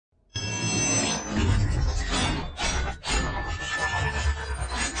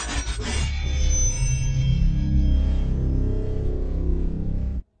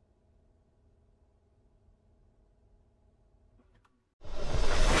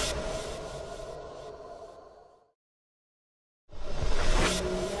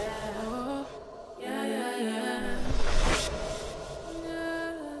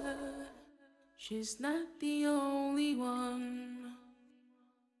She's not the only one.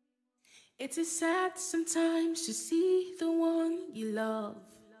 It is sad sometimes to see the one you love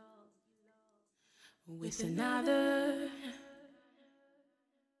with another.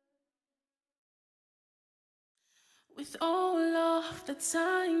 With all of the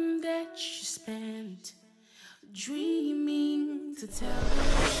time that you spent dreaming to tell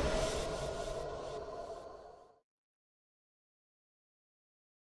her.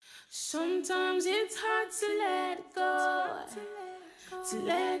 Sometimes it's hard to let go, to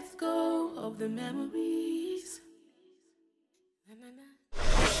let go of the memories.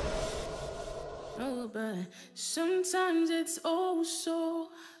 Oh, but sometimes it's also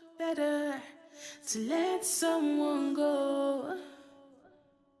better to let someone go.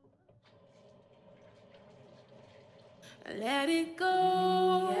 Let it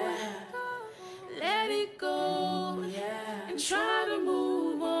go, yeah. Let it go, yeah. And try to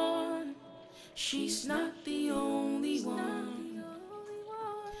move on. She's not the only one.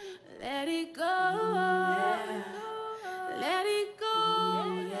 Let it go, yeah. Let it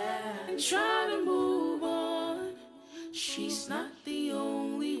go, yeah. And try to move on. She's not the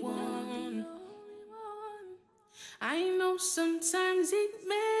only one. I know sometimes it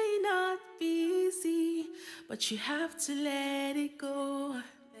may not be easy, but you have to let it go.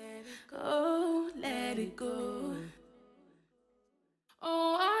 Let it go, let it go.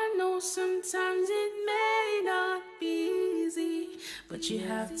 Oh, I know sometimes it may not be easy, but you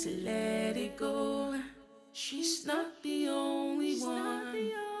have to let it go. She's not the only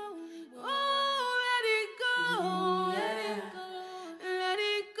one. Oh, let it go, yeah. Let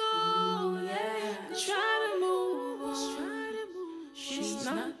it go, yeah. Try to move on. She's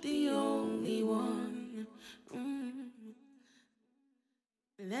not the only one.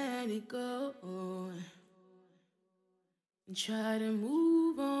 Let it go. Try to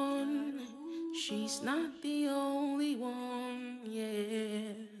move on. She's not the only one,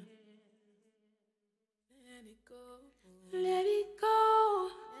 yeah. Let it go. Let it go.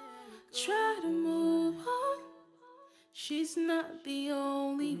 Try to move on. She's not the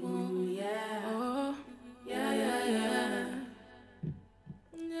only one, yeah. Oh, yeah, yeah, yeah.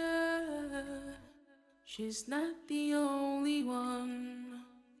 Yeah. She's not the only one.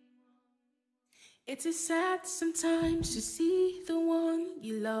 It is sad sometimes to see the one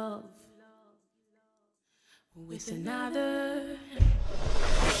you love with another.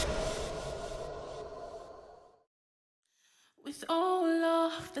 With all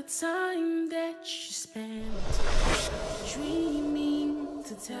of the time that you spent dreaming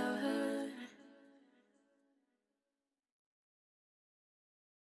to tell her.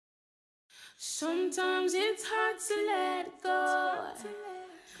 Sometimes it's hard to let go,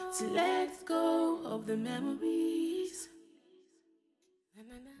 to let go of the memories.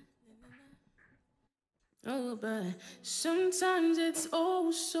 Oh, but sometimes it's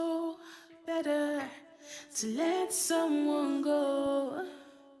also better to let someone go.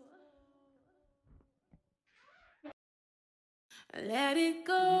 Let it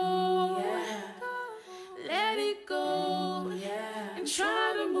go, yeah. Let it go, yeah. And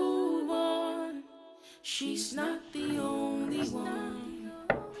try to move on. She's not the only one.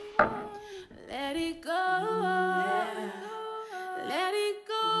 Let it go, yeah. Let it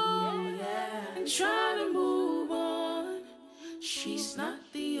go, yeah. And try to move on. She's not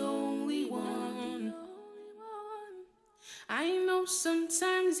the only one. I know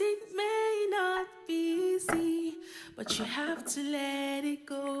sometimes it may not be easy, but you have to let it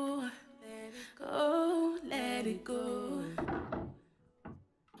go. Let it go, let it go.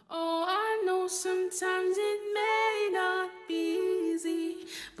 Oh, I know sometimes it may not be easy,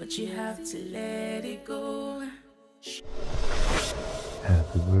 but you have to let it go.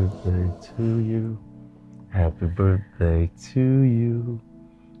 Happy birthday to you. Happy birthday to you.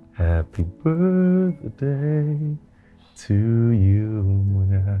 Happy birthday to you,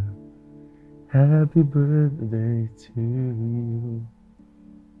 Mona. Happy birthday to you.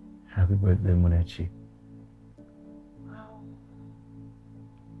 Happy birthday, Monachi. Wow.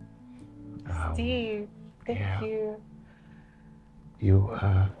 Steve, thank you. You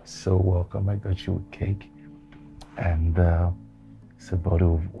are so welcome. I got you a cake and it's a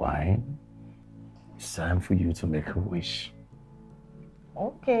bottle of wine. It's time for you to make a wish.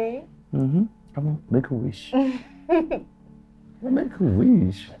 Okay. Come on, make a wish. Make a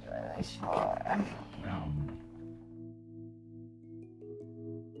wish.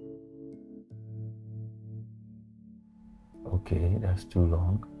 Okay, that's too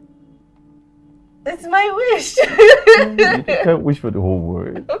long. It's my wish. You can't wish for the whole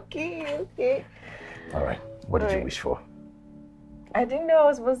word. Okay, okay. All right, what did you wish for? I didn't know I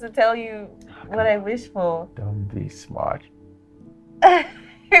was supposed to tell you what I wish for. Don't be smart.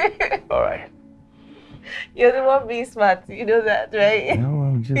 All right. You're the one being smart. You know that, right? No,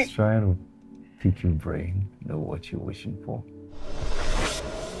 I'm just trying to pick your brain. Know what you're wishing for.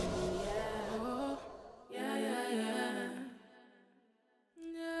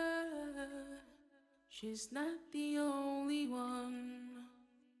 She's not the only one.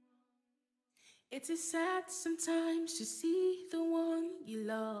 It is sad sometimes to see the one you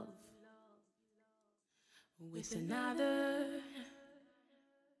love with another.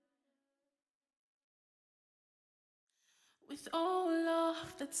 With all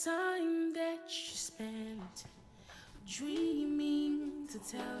of the time that you spent dreaming to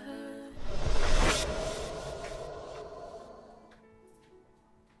tell her.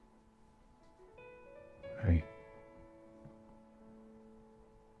 Hey.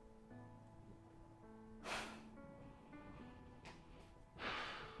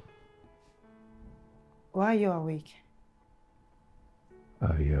 Why are you awake?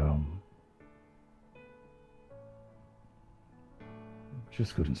 I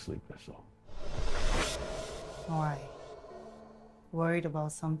just couldn't sleep, that's all. Why? Worried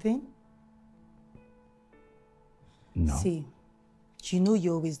about something? No. See, you know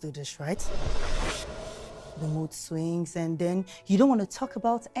you always do this, right? The mood swings and then you don't want to talk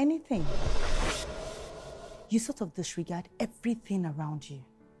about anything. You sort of disregard everything around you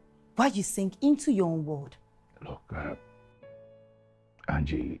while you sink into your own world. Look,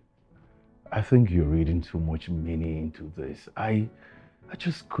 Angie, I think you're reading too much meaning into this. I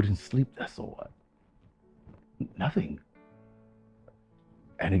just couldn't sleep, that's all. Nothing.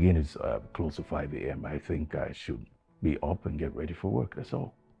 And again, it's close to 5 a.m. I think I should be up and get ready for work, that's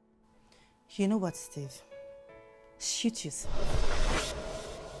all. You know what, Steve? Shoot yourself.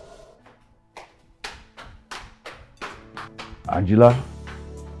 Angela?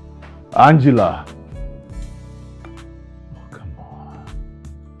 Angela! Oh, come on.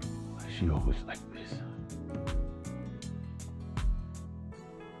 Why is she always like this?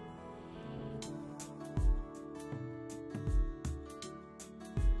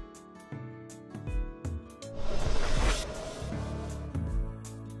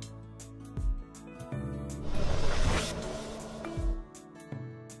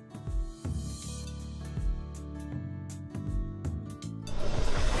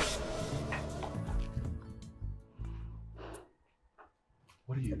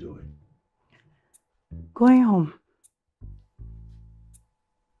 What are you doing? Going home.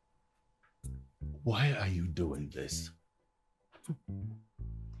 Why are you doing this?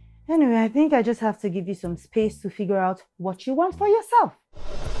 Anyway, I think I just have to give you some space to figure out what you want for yourself.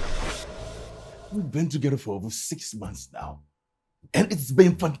 We've been together for over 6 months now, and it's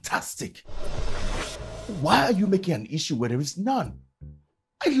been fantastic. Why are you making an issue where there is none?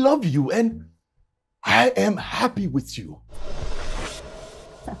 I love you, and I am happy with you.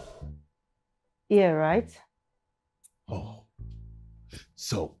 Yeah, right? Oh,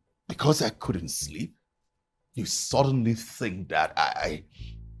 so because I couldn't sleep, you suddenly think that I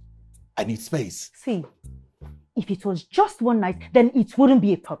need space. See, if it was just one night, then it wouldn't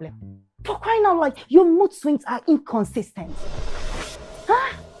be a problem. For crying out loud, your mood swings are inconsistent.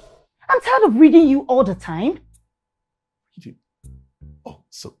 Huh? I'm tired of reading you all the time. Oh,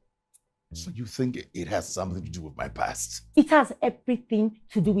 so you think it has something to do with my past? It has everything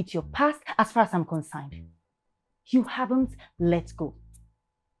to do with your past as far as I'm concerned. You haven't let go.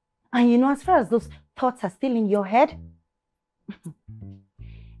 And you know, as far as those thoughts are still in your head,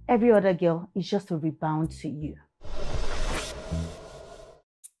 every other girl is just a rebound to you.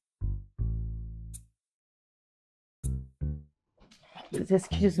 Please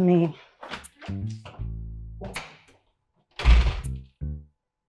excuse me.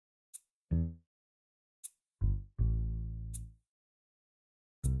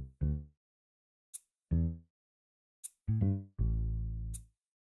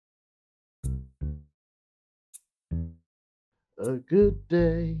 A good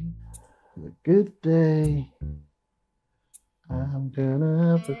day, a good day. I'm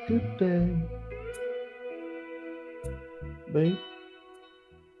gonna have a good day. Babe?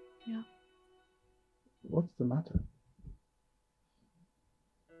 Yeah. What's the matter?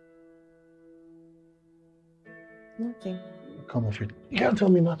 Nothing. Come on, shit. You can't tell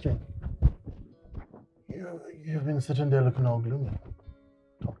me nothing. You've been sitting there looking all gloomy.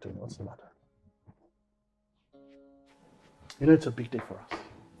 Talk to me. What's the matter? You know, it's a big day for us.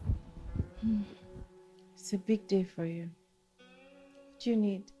 It's a big day for you. What do you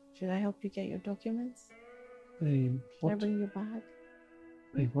need? Should I help you get your documents? Babe, Should I bring your bag?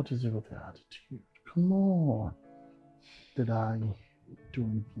 Babe, what is it with your attitude? Come on. Did I do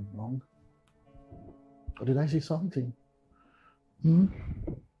anything wrong? Or did I say something? Hmm?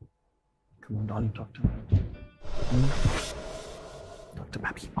 Come on, darling, talk to me. Hmm? Talk to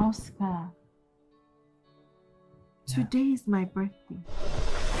Papi. Oscar, today is my birthday.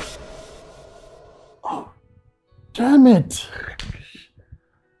 Oh, damn it.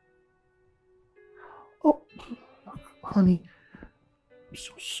 Oh, honey, I'm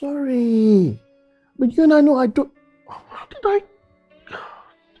so sorry. But you and I know I don't... How did I...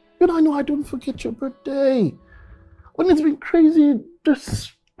 You and I know I don't forget your birthday. When it's been crazy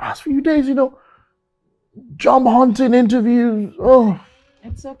this past few days, you know, job hunting, interviews, oh.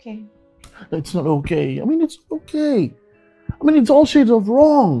 It's okay. It's not okay. I mean, it's okay. I mean, it's all shades of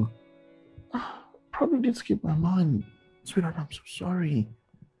wrong. Probably did skip my mind. Sweetheart, I'm so sorry.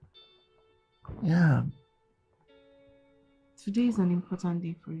 Yeah. Today is an important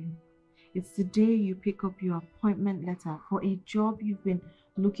day for you. It's the day you pick up your appointment letter for a job you've been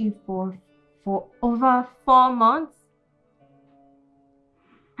looking for over 4 months.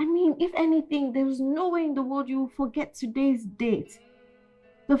 I mean, if anything, there's no way in the world you will forget today's date.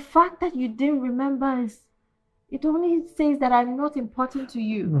 The fact that you didn't remember it only says that I'm not important to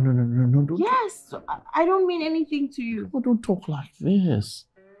you. No, don't. Yes, I don't mean anything to you. No, don't talk like this.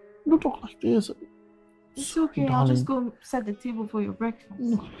 Don't talk like this. It's Sorry, okay, darling. I'll just go set the table for your breakfast.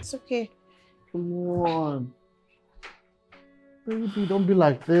 No. It's okay. Come on. Baby, don't be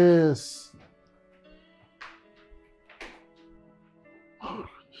like this. How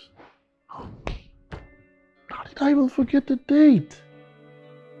did I even forget the date?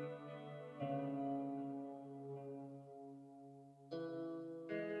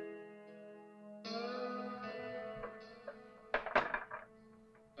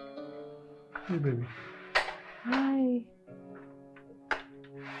 Hey, baby. Hi.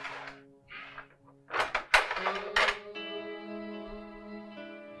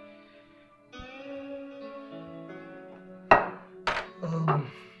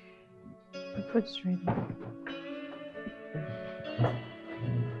 The food's ready.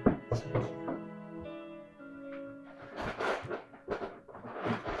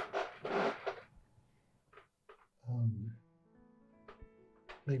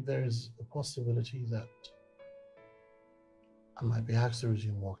 Like there's a possibility that I might be asked to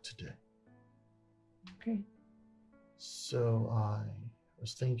resume work today. Okay. So I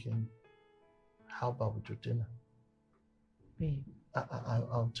was thinking, how about we do dinner? Babe.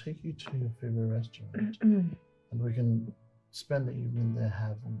 I'll take you to your favorite restaurant and we can spend the evening there,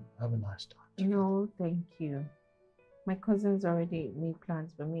 have a nice time. No, thank you. My cousins already made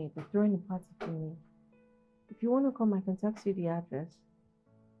plans for me. They're throwing a party for me. If you want to come, I can text you the address.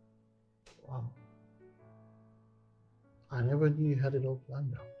 Wow. I never knew you had it all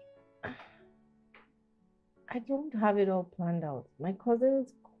planned out. I don't have it all planned out. My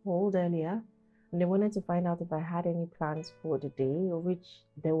cousins called earlier and they wanted to find out if I had any plans for the day, of which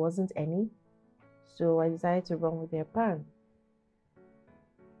there wasn't any. So I decided to run with their plan.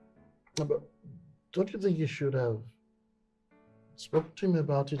 But don't you think you should have spoken to me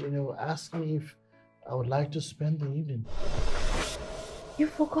about it, asked me if I would like to spend the evening? You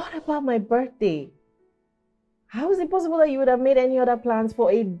forgot about my birthday. How is it possible that you would have made any other plans for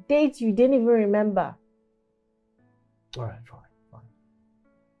a date you didn't even remember? All right, fine.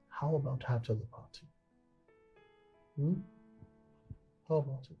 How about after the party? How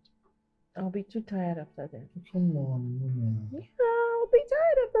about it? I'll be too tired after that. Come on, Luna. Yeah, I'll be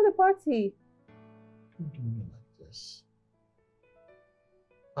tired after the party. Don't do me like this.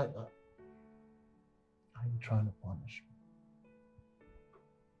 Are you trying to punish me?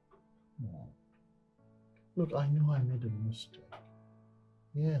 No. Look, I know I made a mistake.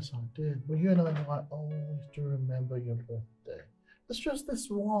 Yes, I did. But you and I know I always do remember your birthday. It's just this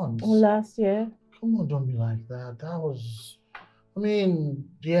once. Last year? Come on, don't be like that. That was... I mean,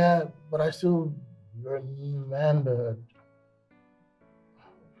 yeah, but I still remembered.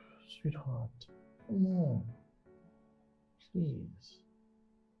 Sweetheart, come on. Please.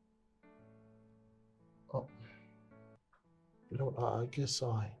 Oh. I guess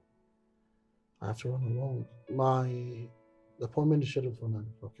I have to run along. My appointment is scheduled for 9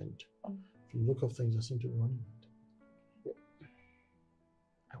 o'clock, and from the look of things, I seem to be running late.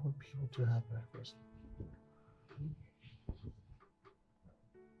 I won't be able to have breakfast.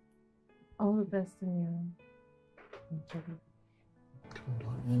 All the best in your interview. Come on,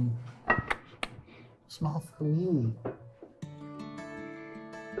 darling. Smile for me.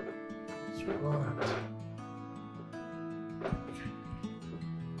 Sweetheart.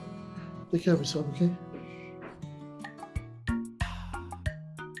 Take care of yourself, okay?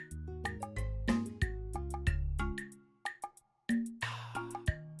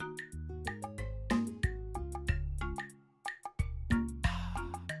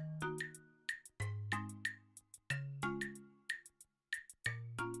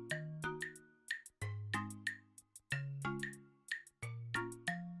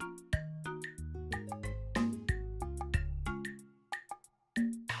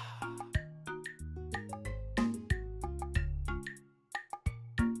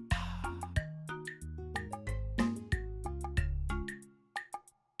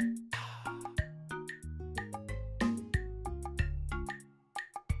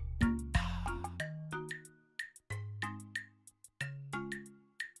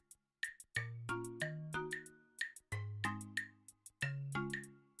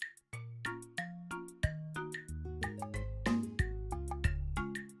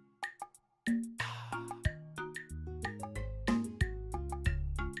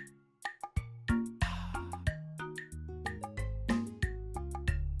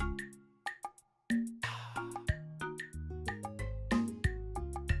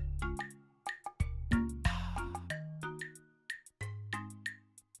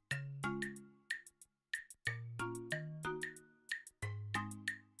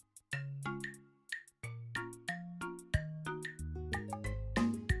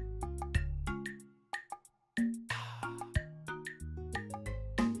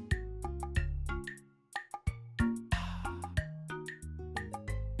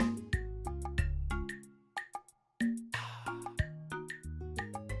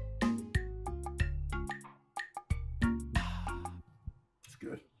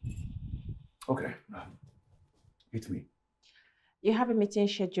 Okay. It's me. You have a meeting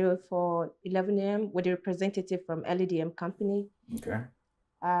scheduled for 11 a.m. with a representative from LEDM company. Okay.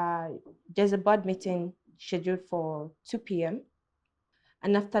 There's a board meeting scheduled for 2 p.m.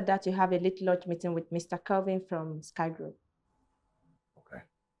 And after that, you have a late lunch meeting with Mr. Kelvin from Sky Group. Okay.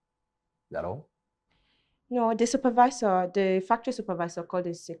 Is that all? No, the factory supervisor called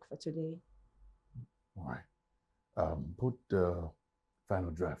in sick for today. All right. Put the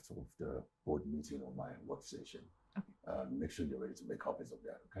final draft of the board meeting on my workstation. Okay. Make sure you're ready to make copies of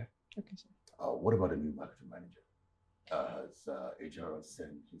that, okay? Okay, sir. What about the new marketing manager? Has HR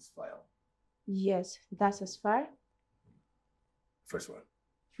sent his file? Yes, that's his file. First one?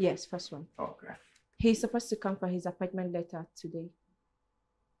 Yes, first one. Okay. He's supposed to come for his appointment letter today.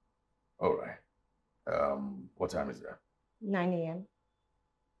 All right. What time is that? 9 a.m.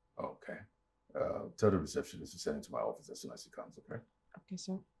 Okay. Tell the receptionist to send it to my office as soon as he comes, okay? Okay,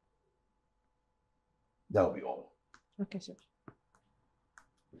 sir. That'll be all. Okay, sir.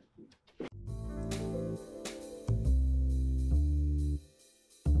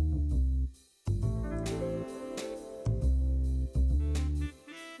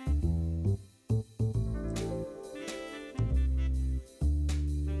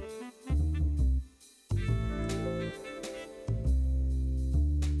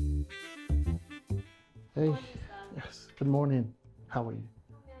 Hey, yes, good morning. How are you?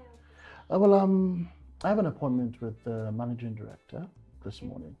 Well, I have an appointment with the managing director this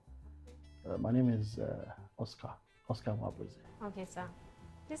morning. My name is Oscar Wabuzi. Okay, sir.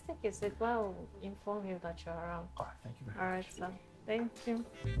 Please take a seat while we inform you that you're around. All right, thank you very much. All right, sir. Thank you.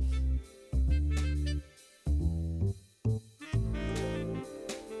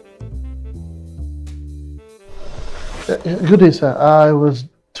 Good day, sir. I was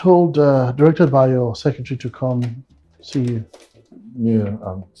told, directed by your secretary to come see you. Yeah,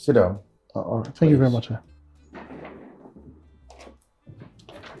 sit down. All right, thank you very much, sir.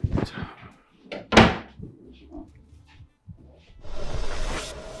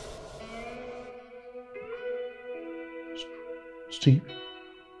 Steve?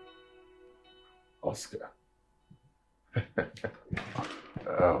 Oscar.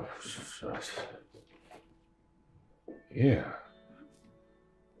 Oh, shucks. Yeah.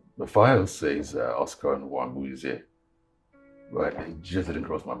 The file says Oscar and Wabuzi, but it just didn't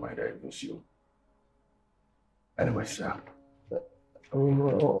cross my mind that it was you. Anyway, sir.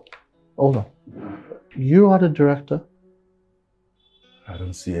 Hold on. You are the director? I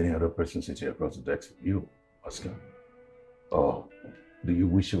don't see any other person sitting across the desk from you, Oscar. Oh, do you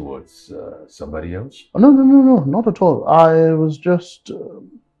wish it was somebody else? Oh, no, not at all. I was just...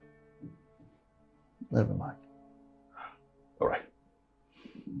 Never mind. All right.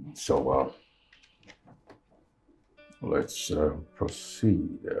 So, let's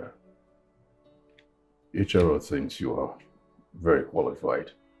proceed. HR thinks you are very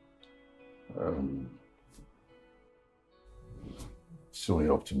qualified. It's only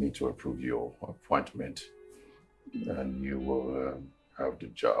up to me to approve your appointment, and you will have the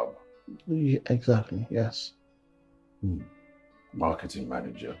job. Yeah, exactly, yes. Marketing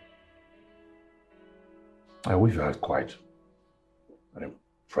manager. We've had quite an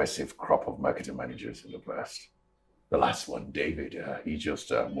impressive crop of marketing managers in the past. The last one, David, he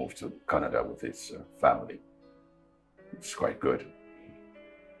just moved to Canada with his family. It's quite good.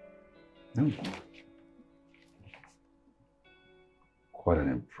 Quite an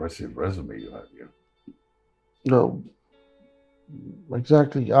impressive resume you have here. No,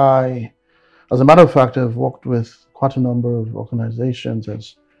 exactly. As a matter of fact, I've worked with quite a number of organizations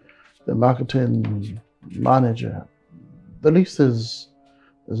as the marketing manager. The list is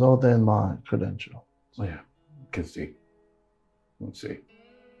all there in my credential. Oh yeah, can see. Let's see.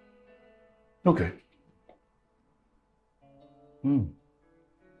 Okay.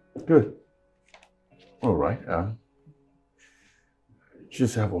 Good. All right.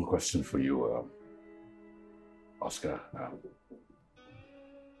 Just have one question for you, Oscar.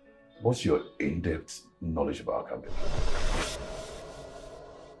 What's your in-depth knowledge about our company?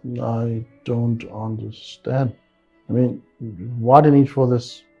 I don't understand. I mean, why the need for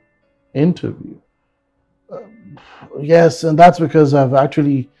this interview? Yes, and that's because I've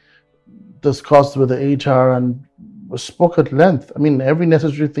actually discussed with the HR and spoke at length. I mean, every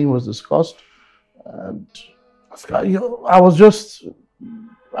necessary thing was discussed. And Oscar. I was just,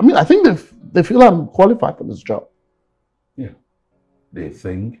 I mean, I think they feel I'm qualified for this job. Yeah. They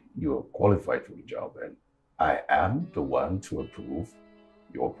think you're qualified for the job, and I am the one to approve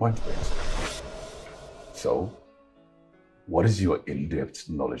your appointment. So, what is your in-depth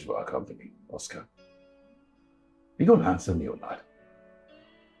knowledge of our company, Oscar? You gonna answer me or not?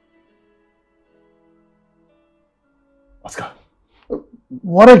 Oscar.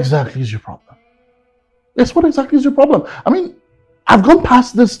 What exactly is your problem? Yes, what exactly is your problem? I mean, I've gone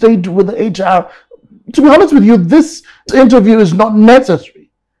past this stage with the HR. To be honest with you, this interview is not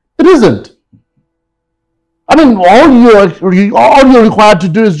necessary. It isn't. I mean, all you're required to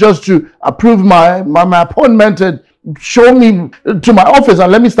do is just to approve my appointment and show me to my office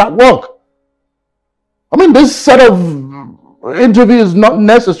and let me start work. I mean, this set of interview is not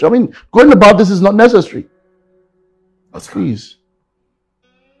necessary. I mean, going about this is not necessary. Please.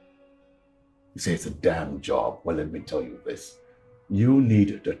 You say it's a damn job. Well, let me tell you this. You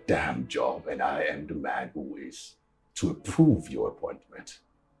need the damn job, and I am the man who is to approve your appointment.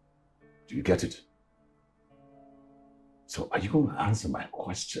 Do you get it? So are you going to answer my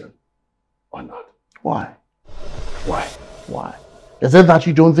question or not? Why? Why? Why? Is it that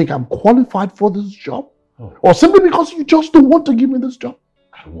you don't think I'm qualified for this job? Oh. Or simply because you just don't want to give me this job?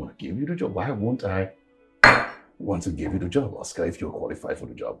 I don't want to give you the job. Why won't I want to give you the job, Oscar? If you're qualified for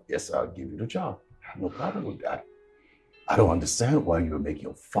the job, yes, I'll give you the job. I have no problem with that. I don't understand why you're making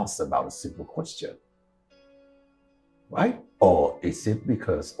a fuss about a simple question. Right? Or is it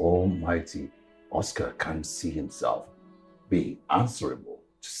because almighty Oscar can't see himself being answerable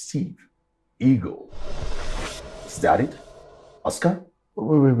to Steve? Ego. Is that it, Oscar?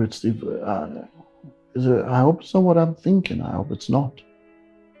 Wait, Steve. I hope it's not what I'm thinking. I hope it's not.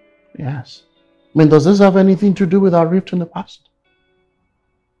 Yes. I mean, does this have anything to do with our rift in the past?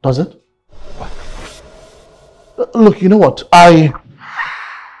 Does it? Look, you know what? I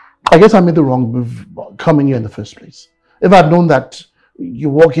guess I made the wrong move coming here in the first place. If I'd known that you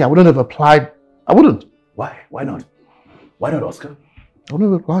work here, I wouldn't have applied. I wouldn't. Why? Why not? Why not, Oscar? I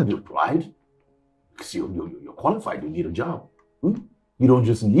wouldn't have applied. You applied? Because you're qualified. You need a job. You don't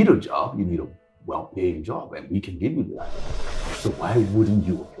just need a job. You need a well-paying job, and we can give you that. So why wouldn't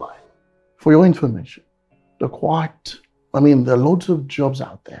you apply? For your information, there are loads of jobs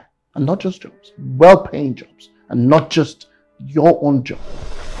out there, and not just jobs, well-paying jobs, and not just your own job.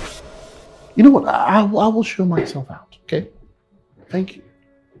 You know what? I will show myself out, okay? Thank you.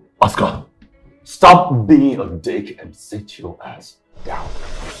 Oscar, stop being a dick and sit your ass down.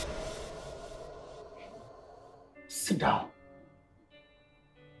 Sit down.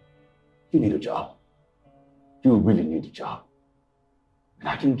 You need a job. You really need a job. And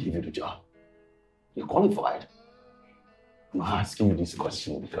I can give you the job. You're qualified. I'm not asking you this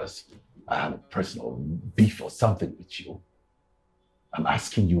question because I have a personal beef or something with you. I'm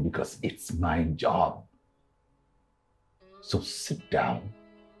asking you because it's my job. So sit down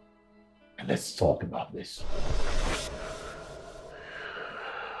and let's talk about this.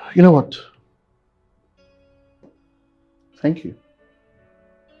 You know what? Thank you.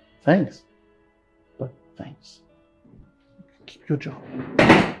 Thanks. But thanks. Keep your job.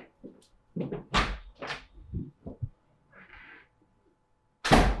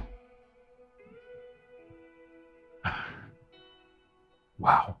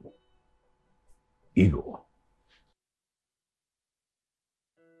 Wow. Ego.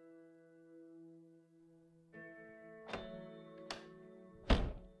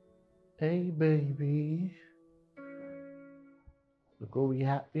 Hey, baby. Look what we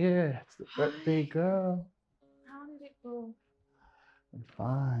have here. It's the birthday girl. How did it go?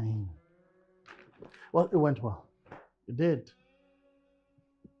 Fine. Well, it went well. It did.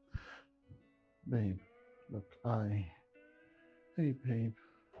 Babe, look, Hey, babe.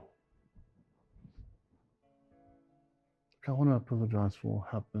 I want to apologize for what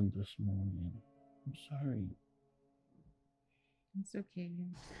happened this morning. I'm sorry. It's okay.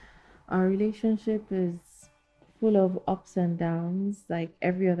 Our relationship is full of ups and downs, like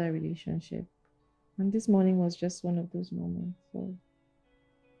every other relationship. And this morning was just one of those moments. So,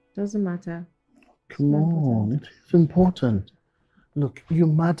 doesn't matter. Come on, it is important. Look, you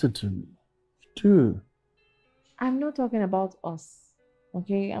matter to me, too. I'm not talking about us,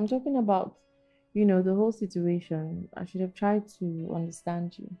 okay? I'm talking about, the whole situation. I should have tried to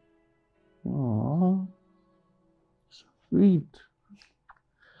understand you. Aww, sweet.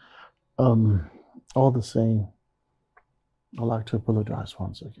 All the same, I'd like to apologize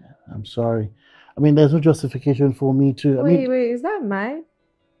once again. I'm sorry. I mean, there's no justification for me to. Wait, is that mine?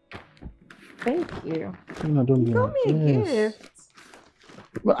 Thank you. Don't be got me a gift.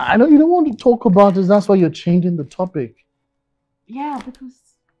 But I know you don't want to talk about this. That's why you're changing the topic. Yeah, because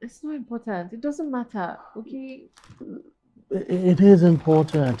it's not important. It doesn't matter, okay? It is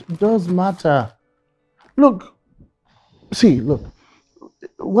important. It does matter. Look,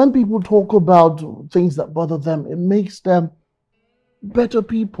 when people talk about things that bother them, it makes them better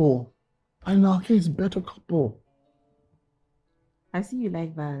people. And in our case, better couple. I see you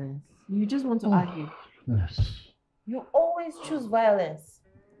like violence. You just want to argue. Yes. You always choose violence.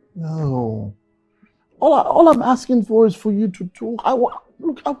 No. All I'm asking for is for you to talk.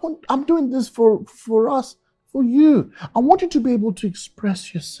 I'm doing this for us, for you. I want you to be able to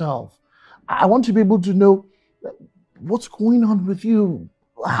express yourself. I want to be able to know what's going on with you,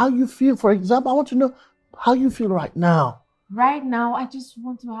 how you feel. For example, I want to know how you feel right now. Right now, I just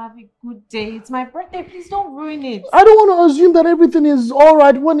want to have a good day. It's my birthday. Please don't ruin it. I don't want to assume that everything is all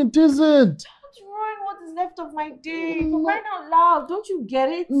right when it isn't. Don't ruin what is left of my day. For crying out loud, don't you get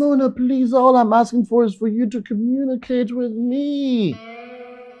it? No, please. All I'm asking for is for you to communicate with me.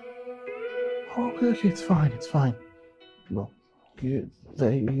 Okay, it's fine. It's fine. Well, you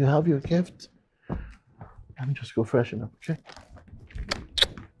have your gift. Let me just go freshen up, okay?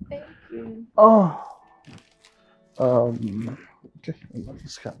 Thank you. Oh. Okay.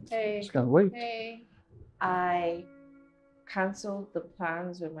 Just can't wait. Hey. I canceled the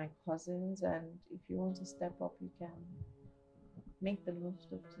plans with my cousins, and if you want to step up, you can make the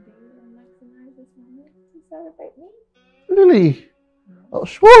most of today and maximize this moment to celebrate me. Really? Oh,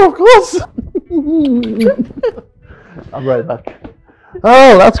 sure, of course. I'm right back.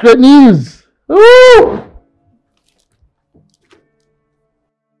 Oh, that's great news. Woo!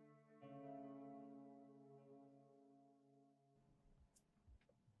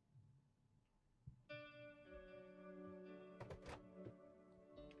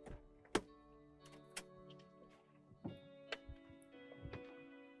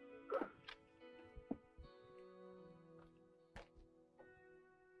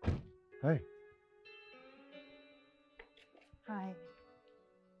 Hey. Hi.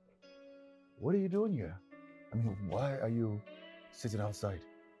 What are you doing here? I mean, why are you sitting outside?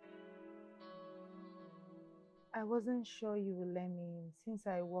 I wasn't sure you would let me in since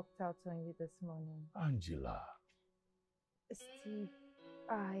I walked out on you this morning. Angela. Steve,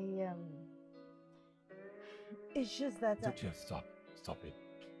 it's just that Just stop. Stop it.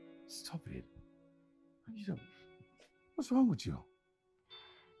 Stop it. What's wrong with you?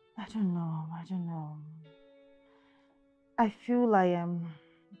 I don't know. I feel I am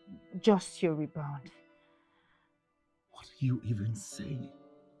just your rebound. What are you even saying?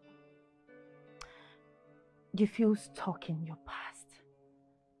 You feel stuck in your past.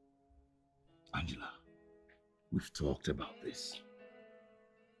 Angela, we've talked about this.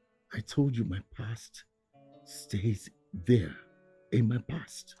 I told you my past stays there, in my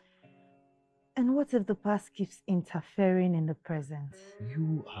past. And what if the past keeps interfering in the present?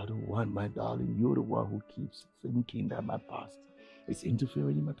 You are the one, my darling. You're the one who keeps thinking that my past is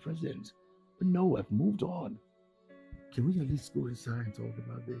interfering in my present. But no, I've moved on. Can we at least go inside and talk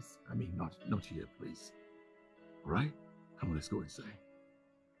about this? I mean, not here, please. All right? Come on, let's go inside.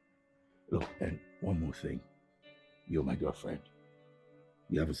 Look, and one more thing. You're my girlfriend.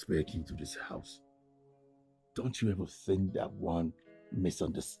 You have a spare key to this house. Don't you ever think that one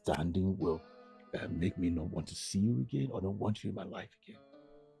misunderstanding will make me not want to see you again or not want you in my life again?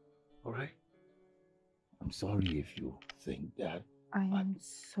 All right? I'm sorry if you think that. I am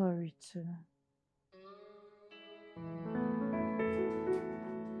sorry too.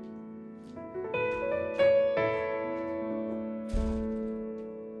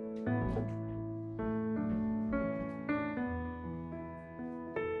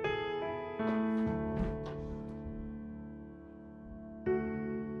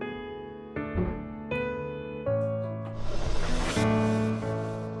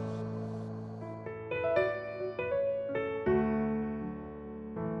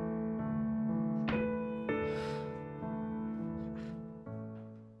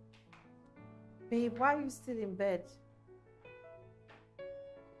 Babe, why are you still in bed?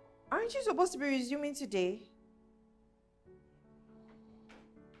 Aren't you supposed to be resuming today?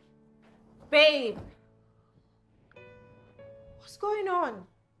 Babe! What's going on?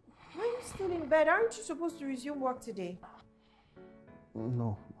 Why are you still in bed? Aren't you supposed to resume work today?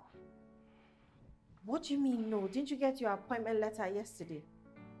 No. What do you mean no? Didn't you get your appointment letter yesterday?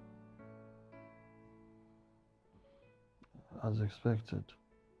 As expected.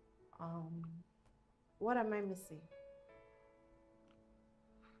 What am I missing?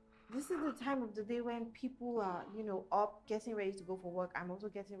 This is the time of the day when people are, up, getting ready to go for work. I'm also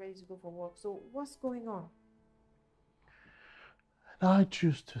getting ready to go for work. So what's going on? I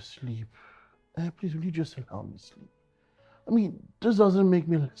choose to sleep. Please, will you just allow me sleep? I mean, this doesn't make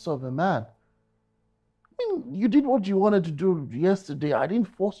me less of a man. I mean, you did what you wanted to do yesterday. I didn't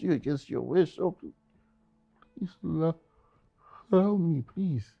force you against your wish. So please allow me,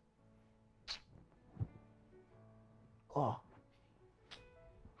 please. Oh.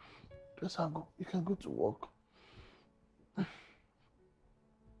 Just go. You can go to work.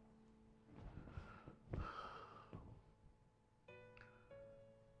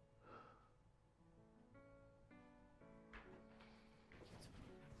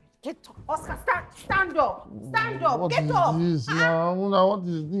 Get up. Oscar, stand up. Stand up. What Get is up. this now? What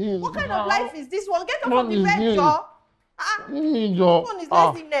is this? What kind of life is this one? Get up What from the is bed, this? Joe. This one is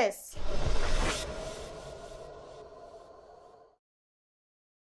laziness.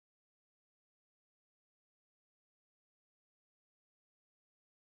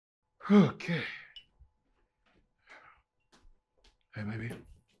 Okay. Hey, baby.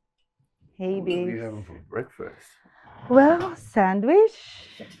 Hey, What are we babe. having for breakfast? Well, sandwich.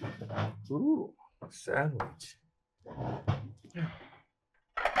 Ooh, a sandwich. Yeah.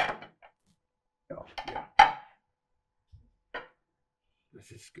 Oh, yeah.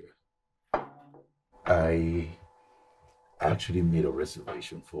 This is good. I actually made a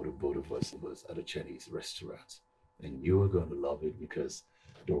reservation for the both of us at a Chinese restaurant. And you are going to love it because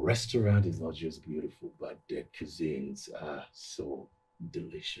the restaurant is not just beautiful, but their cuisines are so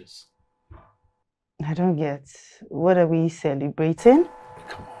delicious. I don't get. What are we celebrating?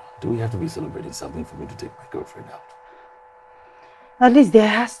 Come on, do we have to be celebrating something for me to take my girlfriend out? At least there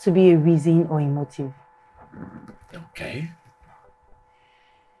has to be a reason or a motive. Okay.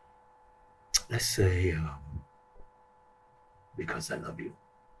 Let's say, because I love you.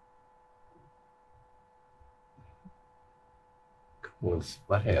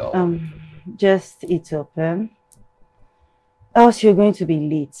 What hell? Just eat up, else you're going to be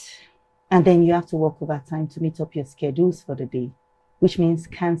late. And then you have to work overtime to meet up your schedules for the day, which means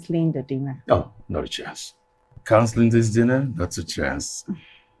cancelling the dinner. Oh, not a chance. Canceling this dinner? Not a chance.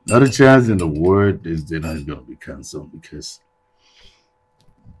 Not a chance in the world this dinner is going to be cancelled because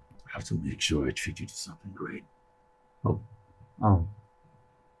I have to make sure I treat you to something great. Oh.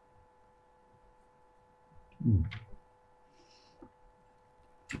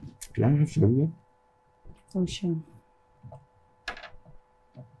 Can I have sugar? Oh, sure.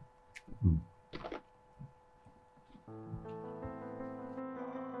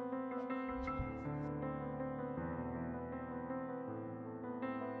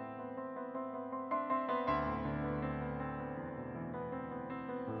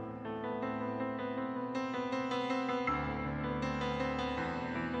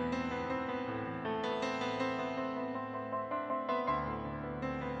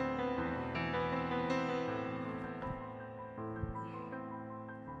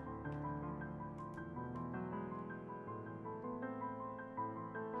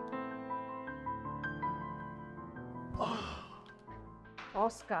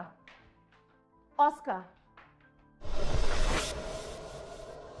 Oscar. Oscar.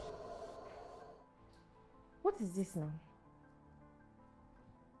 What is this now?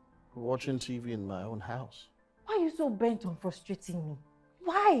 Watching TV in my own house. Why are you so bent on frustrating me?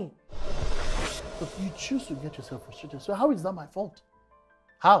 Why? But you choose to get yourself frustrated. So how is that my fault?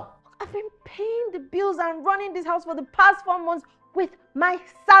 How? I've been paying the bills and running this house for the past 4 months with my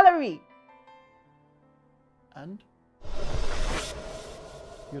salary. And?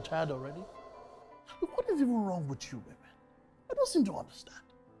 You're tired already? Look, what is even wrong with you women? I don't seem to understand.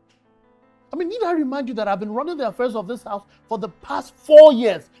 I mean, need I remind you that I've been running the affairs of this house for the past 4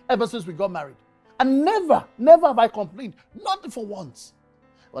 years, ever since we got married. And never have I complained, not for once.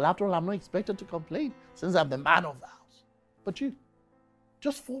 Well, after all, I'm not expected to complain since I'm the man of the house. But you,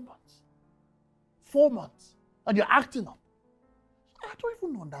 just 4 months. 4 months. And you're acting up. I don't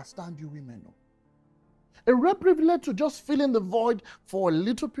even understand you women. No. A rare privilege to just fill in the void for a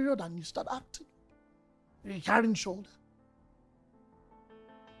little period and you start acting. You're carrying shoulder.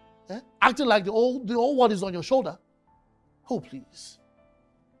 Eh? Acting like the whole world is on your shoulder. Oh, please.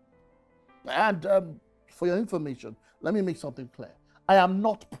 And for your information, let me make something clear. I am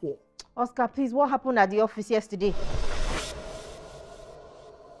not poor. Oscar, please, what happened at the office yesterday?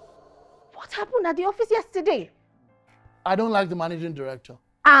 What happened at the office yesterday? I don't like the managing director.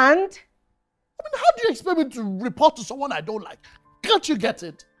 And? I mean, how do you expect me to report to someone I don't like? Can't you get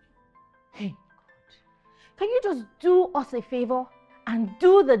it? Hey, God. Can you just do us a favor and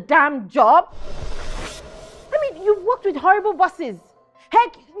do the damn job? I mean, you've worked with horrible bosses.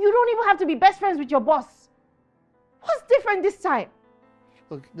 Heck, you don't even have to be best friends with your boss. What's different this time?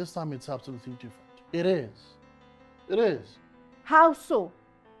 Look, this time it's absolutely different. It is. It is. How so?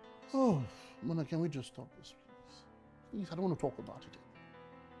 Oh, Mona, can we just stop this, please? Please, I don't want to talk about it.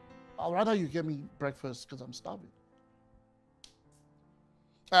 I'd rather you get me breakfast because I'm starving.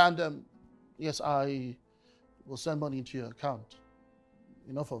 And yes, I will send money into your account.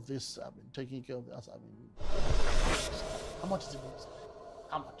 Enough of this. I've been taking care of this. How much is it?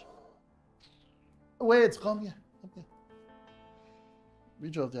 How much? Wait, come here. Come here.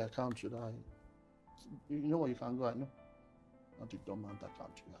 Which of the account should I? You know what? You can go. I know. Not the dormant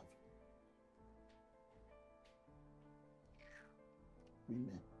account you have.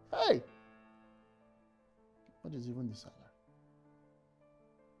 Women. Hey! What is even the salary?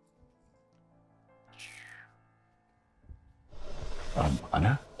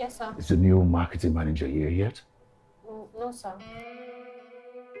 Anna? Yes, sir. Is the new marketing manager here yet? No, sir.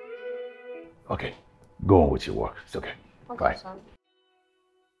 Okay, go on with your work. It's okay. Okay, Bye. sir.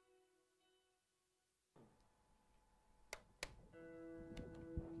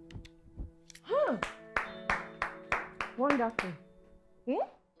 Wonderful. Eh?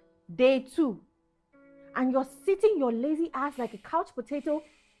 Day 2. And you're sitting your lazy ass like a couch potato,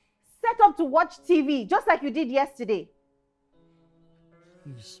 set up to watch TV, just like you did yesterday.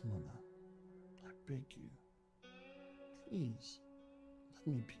 Please, Mona. I beg you. Please.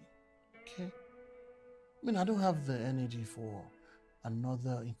 Let me be. Okay? I mean, I don't have the energy for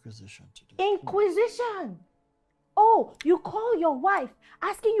another inquisition today. Inquisition? Oh, you call your wife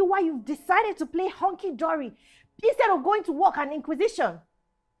asking you why you've decided to play honky-dory instead of going to work an inquisition.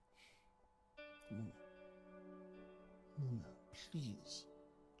 Mona, please.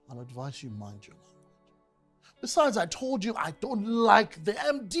 I'll advise you mind your language. Besides, I told you I don't like the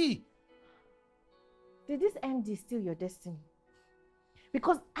MD. Did this MD steal your destiny?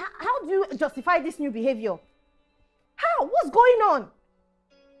 Because how do you justify this new behavior? How? What's going on?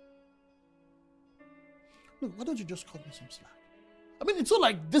 Look, why don't you just cut me some slack? I mean, it's not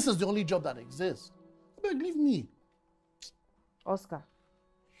like this is the only job that exists. I beg, leave me. Oscar,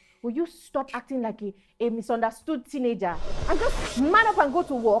 will you stop acting like a misunderstood teenager and just man up and go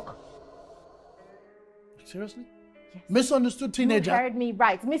to work? Seriously? Yes. Misunderstood teenager? You heard me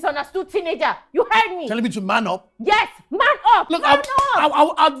right. Misunderstood teenager. You heard me. Telling me to man up? Yes, man up. Look, man up. I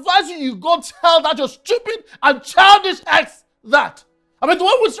will advise you go tell that your stupid and childish ex that. I mean, the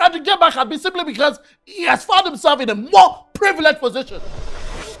one who's trying to get back at me simply because he has found himself in a more privileged position. What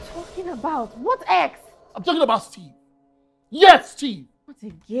are you talking about? What ex? I'm talking about Steve. Yes, Steve. What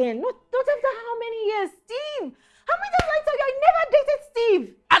again? Not after how many years? Steve! How many times I tell you I never dated Steve?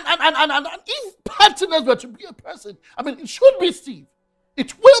 And if pertinence were to be a person, I mean, it should be Steve.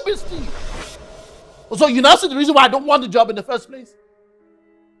 It will be Steve. So you now see the reason why I don't want the job in the first place?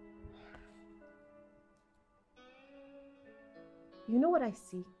 You know what I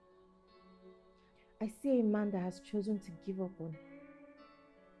see? I see a man that has chosen to give up on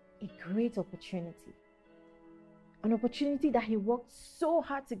a great opportunity. An opportunity that he worked so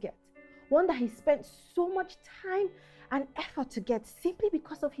hard to get. One that he spent so much time and effort to get simply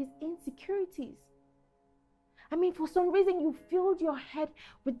because of his insecurities. I mean, for some reason you filled your head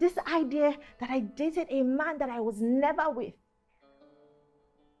with this idea that I dated a man that I was never with.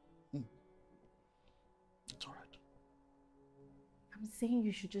 It's all right. I'm saying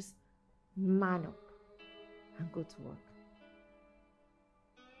you should just man up and go to work.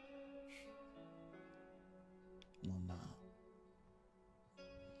 No, no.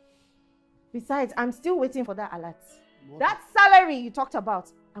 Besides, I'm still waiting for that alert. What? That salary you talked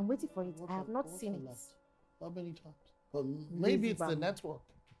about, I'm waiting for it. I have not seen it. How many times? Well, maybe it's the network.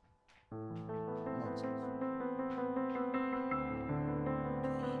 Nonsense.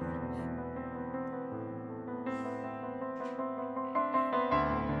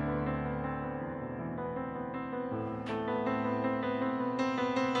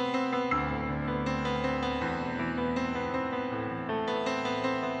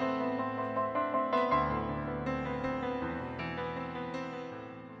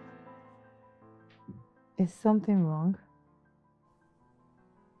 Is something wrong?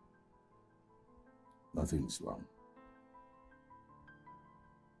 Nothing's wrong.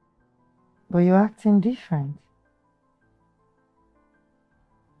 But you're acting different.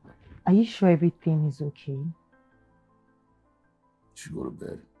 Are you sure everything is okay? You should go to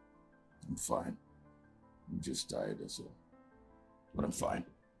bed. I'm fine. I'm just tired, that's all. But I'm fine.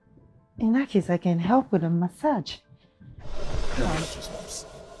 In that case, I can help with a massage. No, that's just what I'm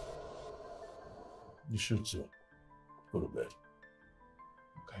saying. You should too. Go to bed.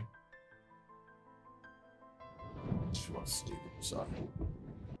 Okay? Just want to sleep. Sorry.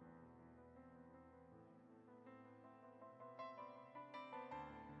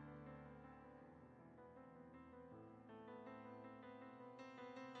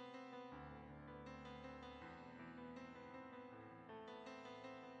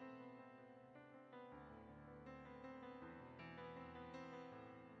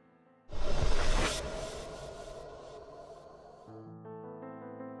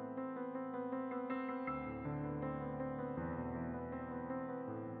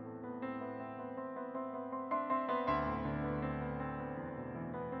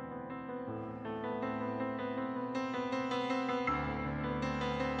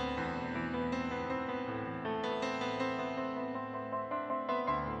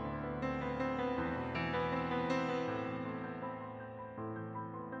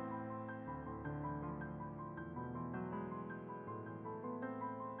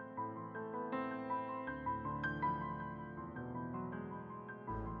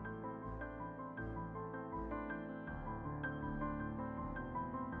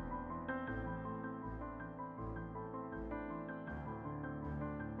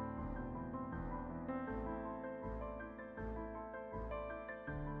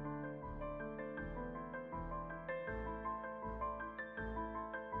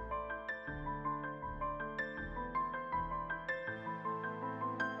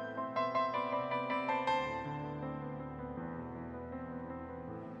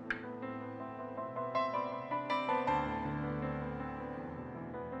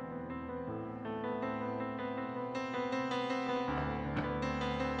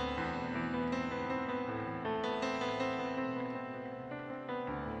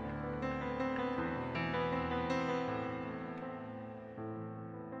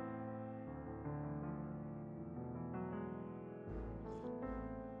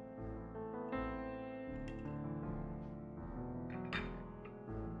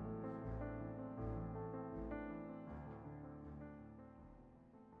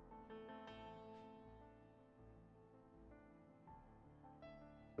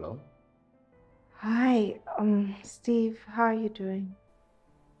 Steve, how are you doing?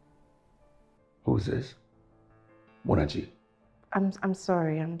 Who's this? Monaji. I'm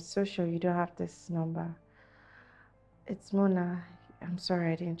sorry. I'm so sure you don't have this number. It's Mona. I'm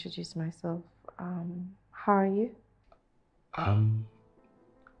sorry I didn't introduce myself. How are you? I'm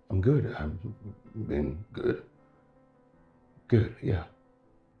good. I've been good. Good, yeah.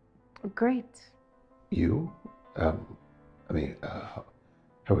 Great. You? How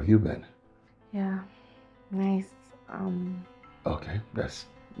have you been? Yeah, nice. Okay, that's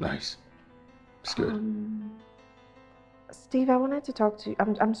nice. It's good. Steve, I wanted to talk to you.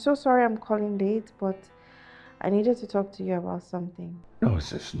 I'm so sorry I'm calling late, but I needed to talk to you about something. No,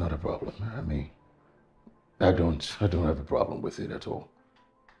 it's not a problem. I don't have a problem with it at all.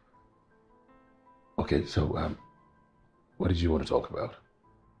 Okay, so what did you want to talk about?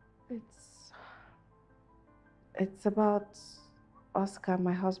 It's about Oscar,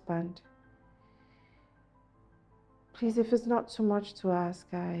 my husband. Please, if it's not too much to ask,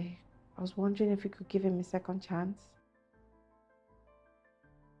 I was wondering if you could give him a second chance.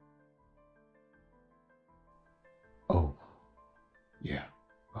 Oh, yeah.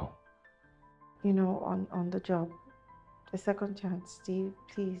 Oh. You know, on the job. A second chance, Steve,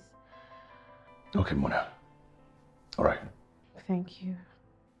 please. Okay, Mona. All right. Thank you.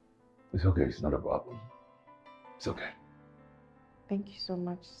 It's okay. It's not a problem. It's okay. Thank you so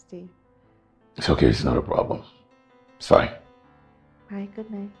much, Steve. It's okay. It's not a problem. It's fine. Bye, good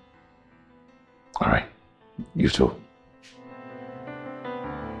night. All right. You too.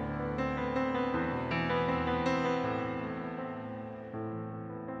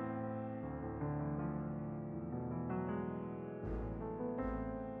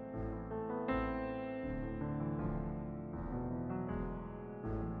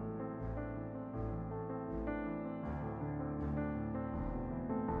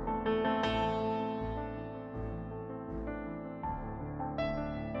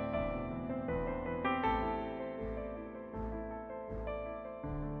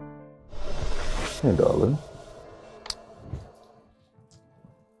 Hey, darling.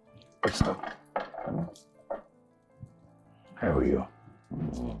 What's up? How are you?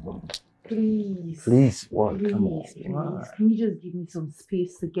 Please. Please, what? Please, Come on. please. Why? Can you just give me some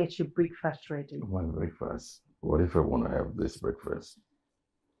space to get your breakfast ready? My breakfast. What if I want to have this breakfast?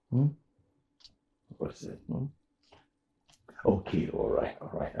 What is it? Okay, all right.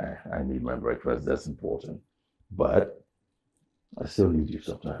 I need my breakfast. That's important. But I still need you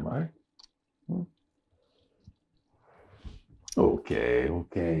sometime, all right? Okay.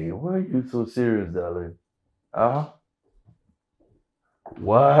 Why are you so serious, darling?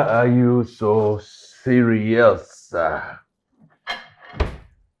 Why are you so serious? Yeah.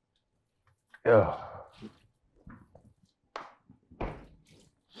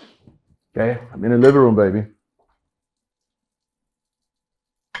 Okay, I'm in the living room, baby.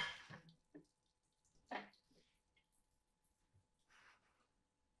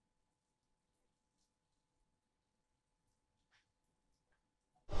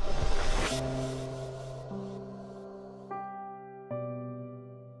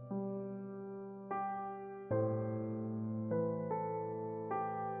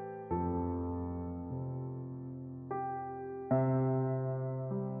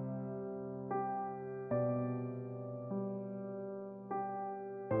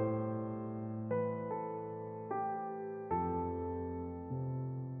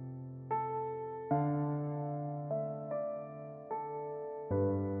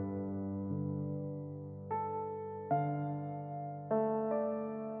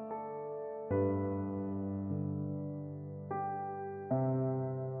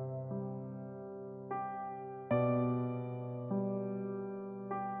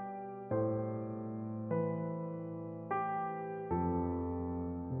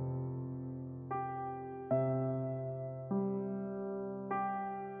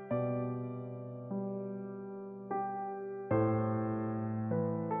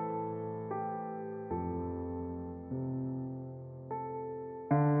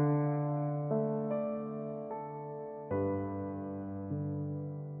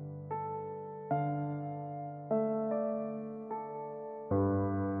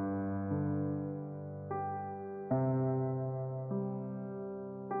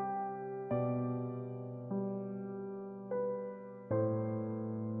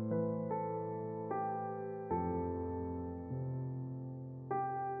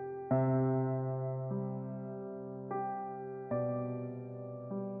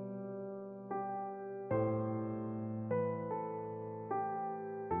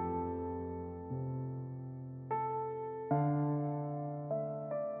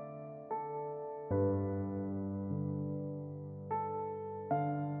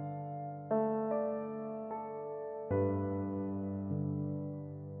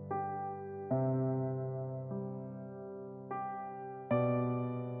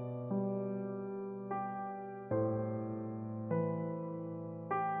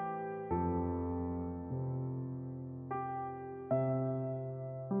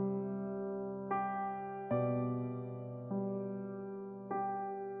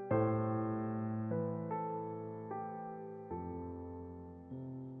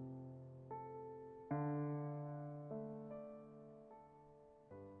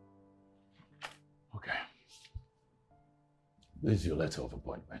 This is your letter of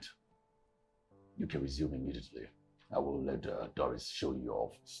appointment. You can resume immediately. I will let Doris show you your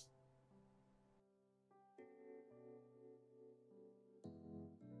office.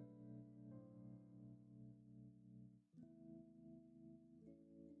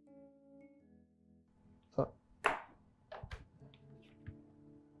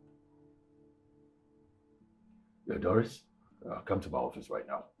 Yeah, Doris, come to my office right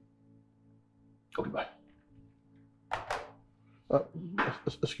now. Okay, bye.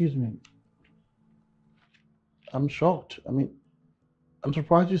 Excuse me. I'm shocked. I mean, I'm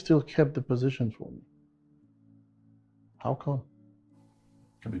surprised you still kept the position for me. How come?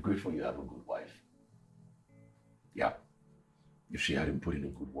 I'd be grateful you have a good wife. Yeah. If she hadn't put in a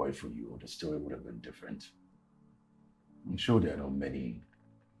good wife for you, the story would have been different. I'm sure there are not many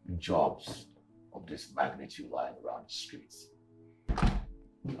jobs of this magnitude lying around the streets.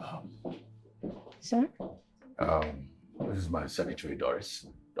 Sir? This is my secretary, Doris.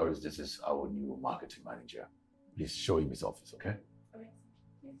 Doris, this is our new marketing manager. Please show him his office, okay?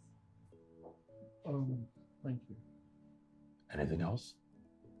 Thank you. Anything else?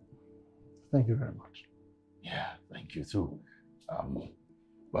 Thank you very much. Yeah, thank you too.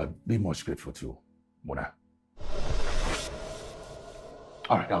 But be much grateful too, Mona.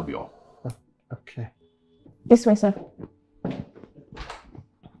 All right, that'll be all. Okay. This way, sir. Thank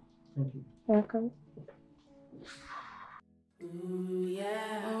you. Welcome. Ooh,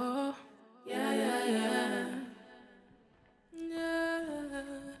 yeah. Oh, yeah.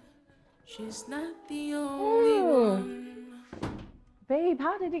 She's not the only one. Babe,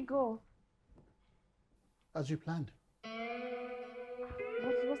 how did it go? As you planned.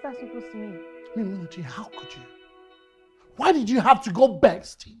 What's that supposed to mean? I mean, Uche, how could you? Why did you have to go beg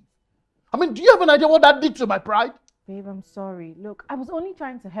Steve? I mean, do you have an idea what that did to my pride? Babe, I'm sorry. Look, I was only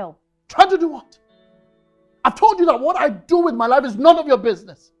trying to help. Trying to do what? I've told you that what I do with my life is none of your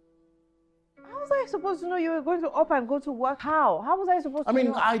business. How was I supposed to know you were going to up and go to work? How? How was I supposed to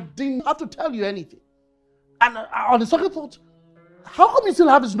know? I didn't have to tell you anything. And on the second thought, how come you still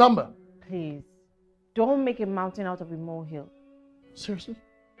have his number? Please, don't make a mountain out of a molehill. Seriously?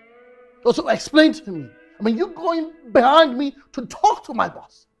 Also, explain to me. I mean, you're going behind me to talk to my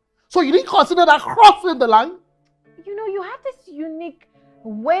boss. So you didn't consider that crossing the line? You know, you have this unique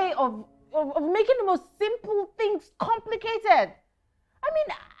way of making the most simple things complicated. I mean,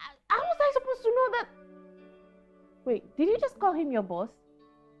 how was I supposed to know that? Wait, did you just call him your boss?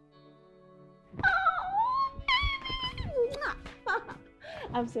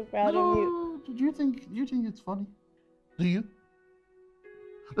 I'm so proud of you. Do you think it's funny? Do you?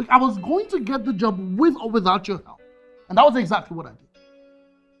 Look, I was going to get the job with or without your help. And that was exactly what I did.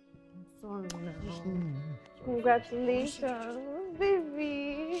 I'm sorry now. Congratulations,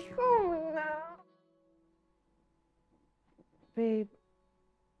 baby. Come now. Babe,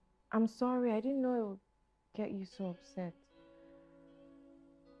 I'm sorry. I didn't know it would get you so upset.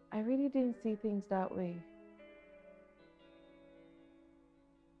 I really didn't see things that way.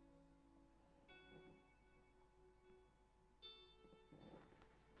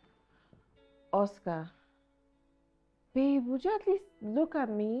 Oscar, babe, would you at least look at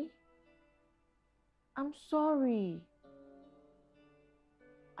me? I'm sorry.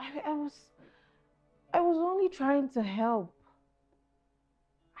 I was only trying to help.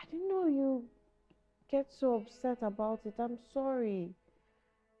 I didn't know you get so upset about it. I'm sorry.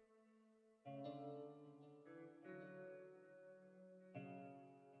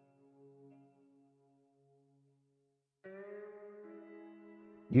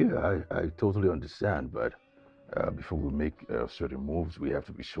 Yeah, I totally understand, but before we make certain moves, we have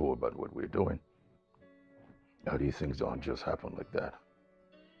to be sure about what we're doing. Now, these things don't just happen like that.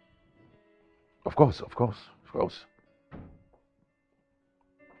 Of course.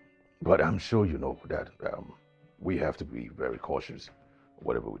 But I'm sure you know that we have to be very cautious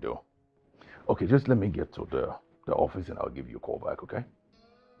whatever we do. Okay, just let me get to the office and I'll give you a call back, okay?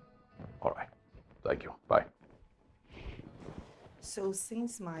 All right. Thank you. Bye. So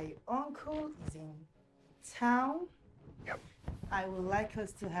since my uncle is in town, yep, I would like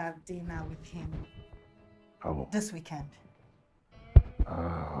us to have dinner with him this weekend.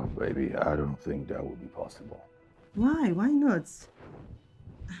 Baby, I don't think that would be possible. Why? Why not?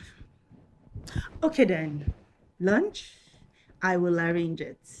 Okay then, lunch, I will arrange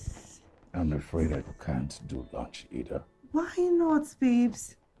it. I'm afraid I can't do lunch either. Why not,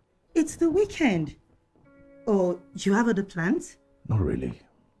 babes? It's the weekend. Or you have other plans? Not really,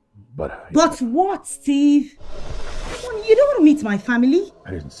 but But what, Steve? Come on, you don't want to meet my family? I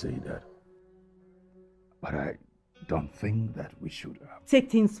didn't say that. But I don't think that we should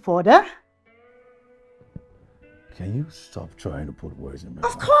take things further? can you stop trying to put words in my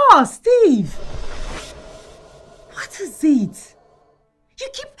Of mouth? course, Steve. What is it?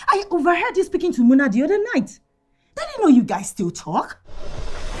 I overheard you speaking to Muna the other night. Didn't know you guys still talk.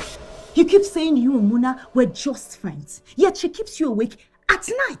 You keep saying you and Muna were just friends, yet she keeps you awake at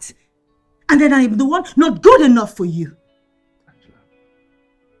night. And then I'm the one not good enough for you. Angela,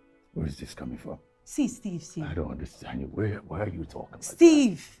 where is this coming from? See, Steve. I don't understand you. Why are you talking like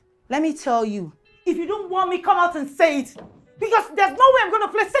Steve, let me tell you. If you don't want me, come out and say it. Because there's no way I'm going to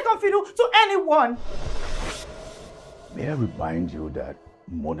play second fiddle to anyone. May I remind you that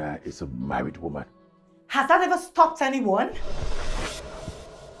Mona is a married woman? Has that ever stopped anyone?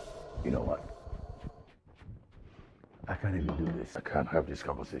 You know what? I can't even do this. I can't have this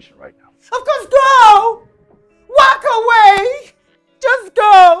conversation right now. Of course, go! Walk away! Just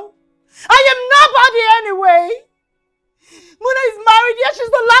go! I am nobody anyway! Muna is married, yet she's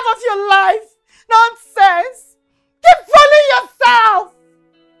the love of your life! Nonsense! Keep fooling yourself!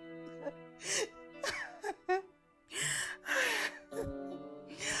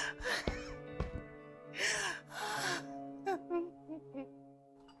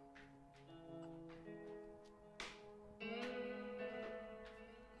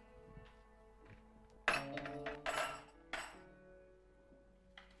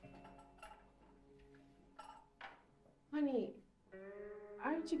 Honey,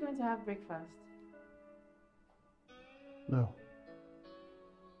 aren't you going to have breakfast? No.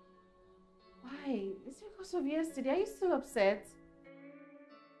 Why? It's because of yesterday. Are you still upset?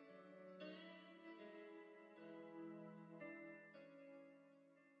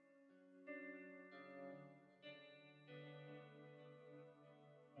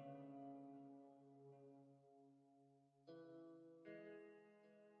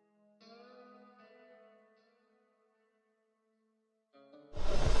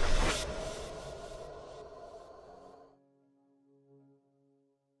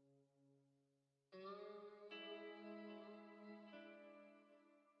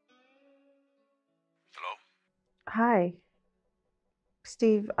 Hi.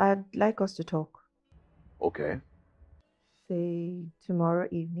 Steve, I'd like us to talk. Okay, Say tomorrow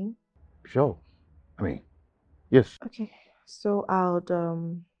evening. sure. Yes. Okay. So I'll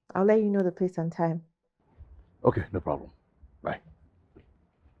let you know the place and time. Okay, no problem. Bye.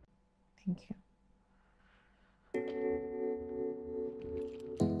 Thank you.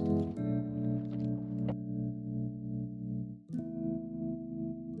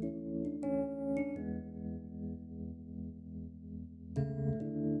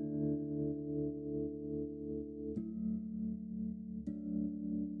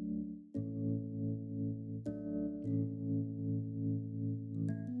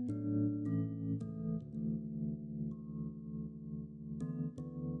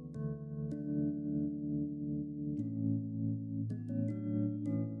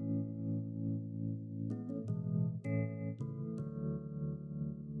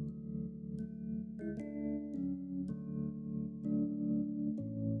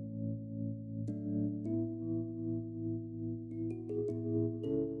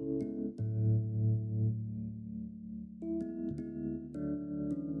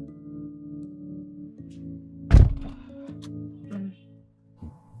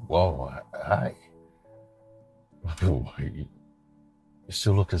 Whoa, hi. You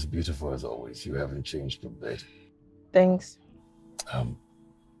still look as beautiful as always. You haven't changed a bit. Thanks.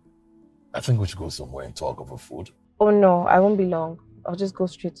 I think we should go somewhere and talk over food. Oh no, I won't be long. I'll just go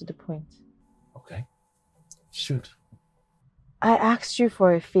straight to the point. Okay. Shoot. I asked you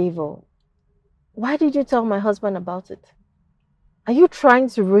for a favor. Why did you tell my husband about it? Are you trying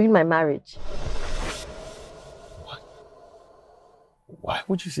to ruin my marriage? What? Why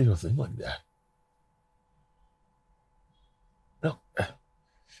would you say a thing like that? No,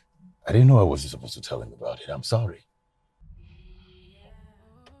 I didn't know I wasn't supposed to tell him about it. I'm sorry.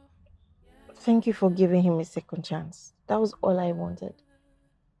 Thank you for giving him a second chance. That was all I wanted.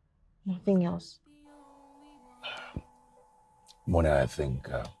 Nothing else. Mona, I think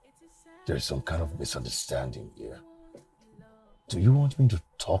there's some kind of misunderstanding here. Do you want me to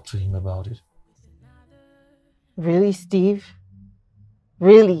talk to him about it? Really, Steve?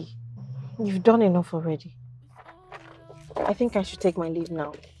 Really? You've done enough already. I think I should take my leave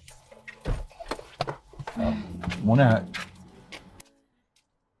now. Mona...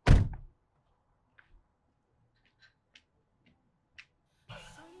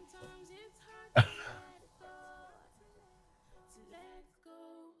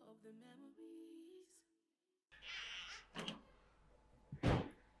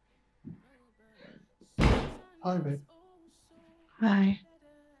 Hi, babe. Hi.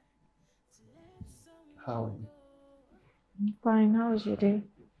 How are you? I'm fine. How was your day?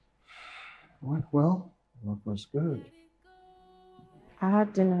 Went well. Work was good. I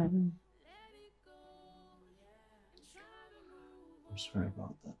had dinner. I'm sorry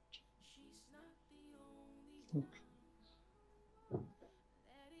about that. Look.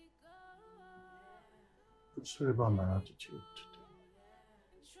 I'm sorry about my attitude today.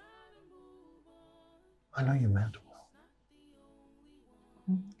 I know you meant well.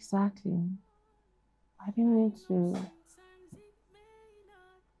 Exactly. I didn't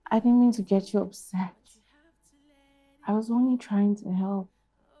mean to get you upset. I was only trying to help.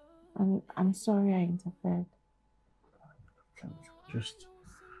 And I'm sorry I interfered.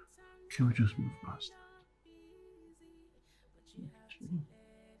 Can we just move past that?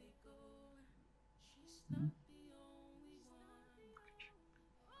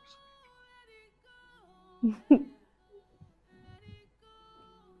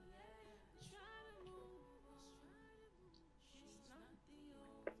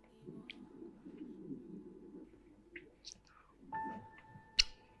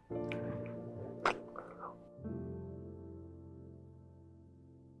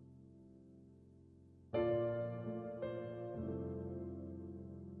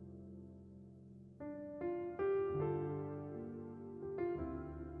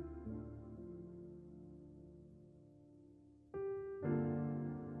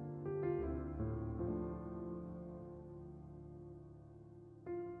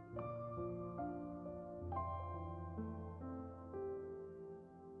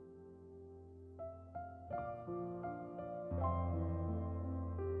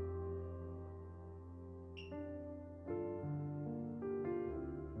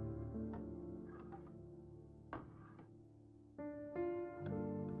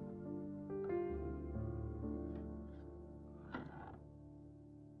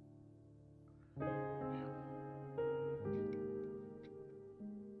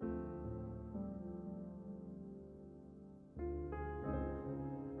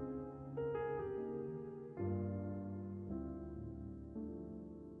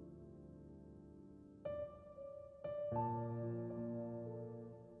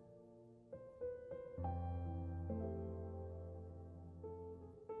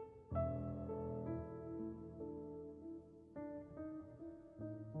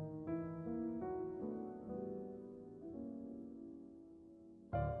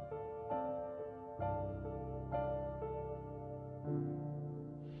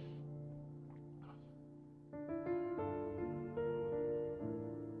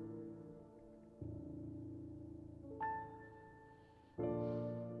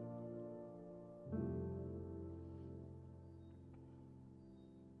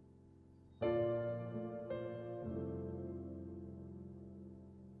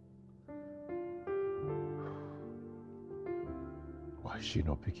 Why is she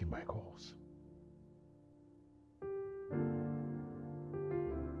not picking my calls?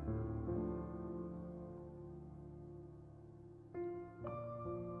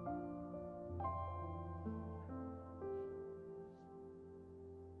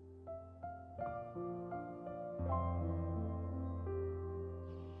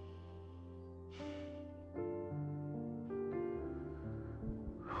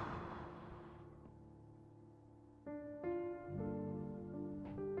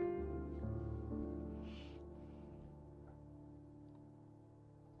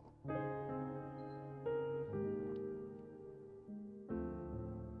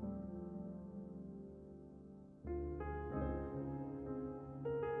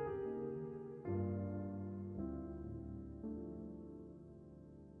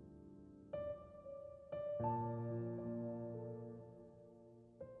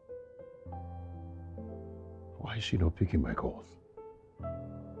 Why is she not picking my calls?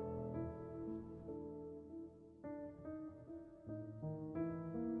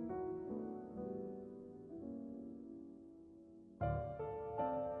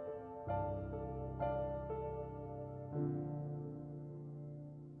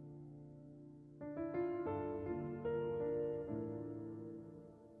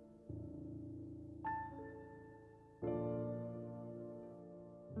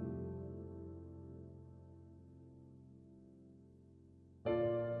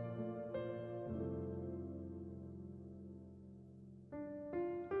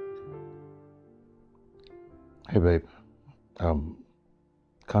 Hey babe, I'm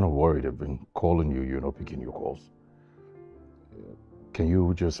kind of worried. I've been calling you, you're not picking your calls. Can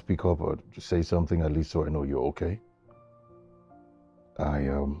you just speak up or just say something at least so I know you're okay? I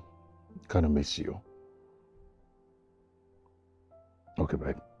kind of miss you. Okay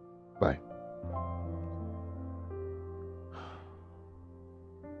babe, bye.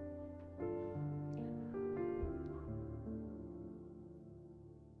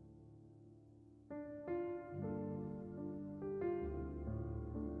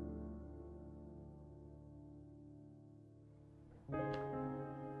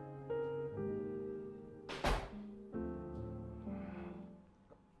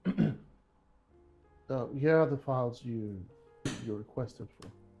 Here are the files you requested for.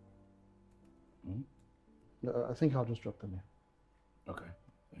 I think I'll just drop them in. Okay,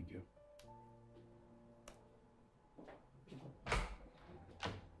 thank you.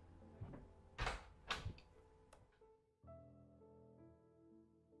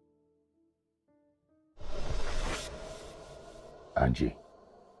 Angie,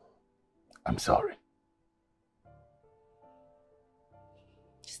 I'm sorry.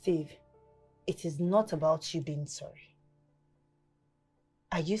 Steve, it is not about you being sorry.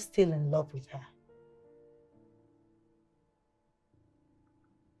 Are you still in love with her?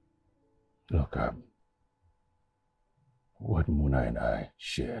 Look, what Muna and I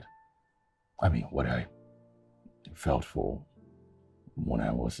shared, what I felt for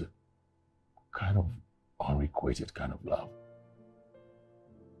Muna was a kind of unrequited kind of love.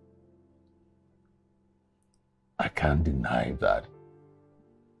 I can't deny that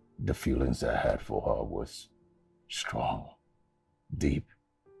the feelings I had for her was strong, deep,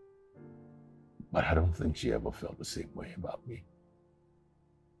 but I don't think she ever felt the same way about me.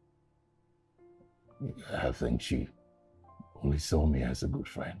 I think she only saw me as a good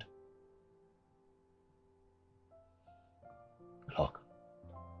friend. Look,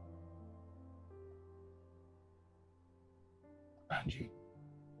 Angie,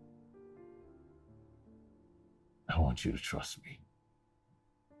 I want you to trust me.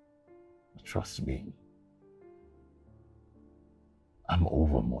 Trust me. I'm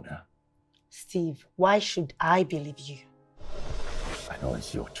over Mona. Steve, why should I believe you? I know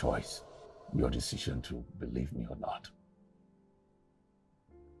it's your choice, your decision to believe me or not.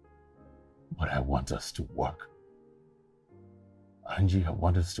 But I want us to work. Angie, I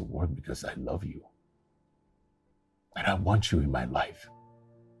want us to work because I love you. And I want you in my life.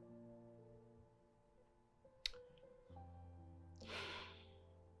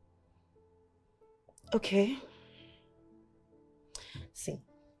 Okay. See,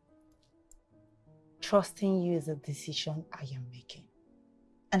 trusting you is a decision I am making.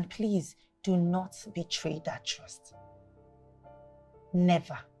 And please do not betray that trust.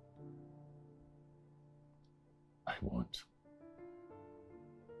 Never. I won't.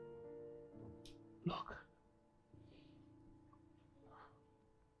 Look.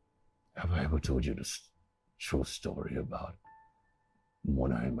 Have I ever told you this true story about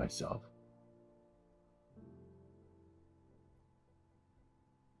Mona and myself?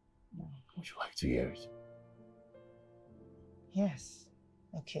 Would you like to hear it? Yes.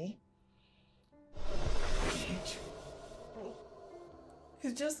 Okay.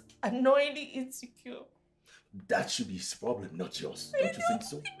 He's just annoyingly insecure. That should be his problem, not yours. Don't you think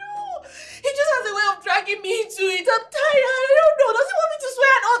so? No, he just has a way of dragging me into it. I'm tired. I don't know. Does he want me to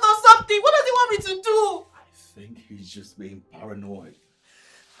swear an oath or something? What does he want me to do? I think he's just being paranoid.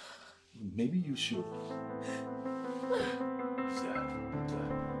 Maybe you should.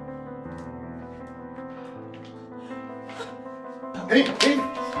 Hey,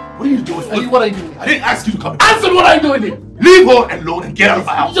 what are you doing? What are you doing? I didn't ask you to come. Answer what are you doing here? Leave her alone and get out of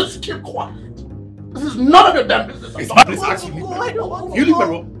my house. Just keep quiet. This is none of your damn business. It's my place. Actually, leave my room. You leave my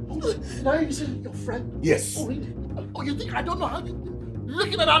room. Now you say your friend? Yes. Oh, really? Oh, you think I don't know how you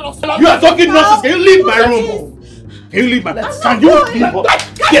looking at that? You are talking nonsense. Can you leave my room? Can you leave my room? Can you leave her?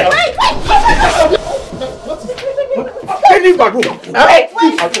 Get out. Can you leave my room? Wait,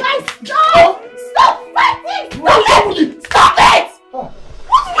 stop! Stop fighting! Stop it! Stop it!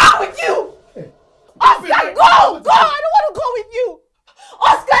 What's wrong with you? Oscar, go! Go! I don't want to go with you!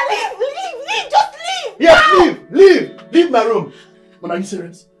 Oscar, leave! Just leave! Yes, leave! Leave my room! But are you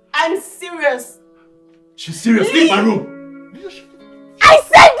serious? I'm serious. She's serious. Leave my room! I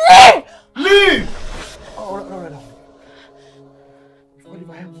said leave! Leave! All right. What if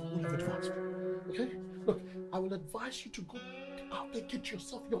I have advice? Okay? Look, I will advise you to go out there, get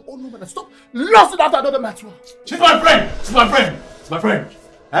yourself your own room and stop lusting after another man's wife. She's my friend! It's my friend!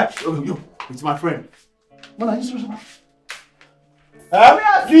 Huh? It's my friend. Man, are you serious?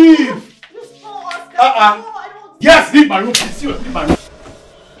 Huh? Leave! Just go, Oscar. No, I don't... Yes, leave my room. She's serious. Leave my room.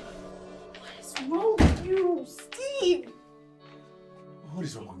 What is wrong with you, Steve? What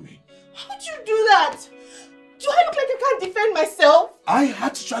is wrong with me? How'd you do that? Do I look like I can't defend myself? I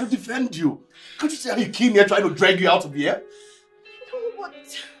had to try to defend you. Can't you see how you came here trying to drag you out of here? No, but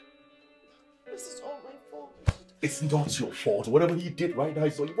this is all my fault. It's not your fault. Whatever he did right now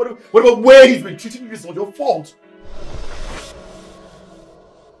is on you. Whatever way he's been treating you is not your fault.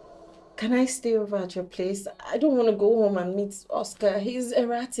 Can I stay over at your place? I don't want to go home and meet Oscar. He's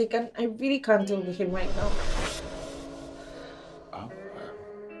erratic and I really can't deal with him right now.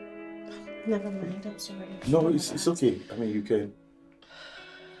 Never mind, I'm sorry. No, it's okay. I mean,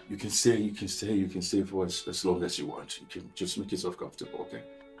 You can stay for as long as you want. You can just make yourself comfortable, okay?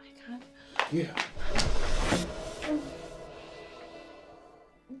 I can't. Yeah.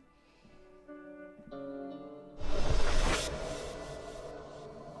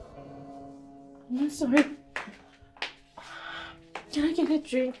 I'm sorry. Can I get a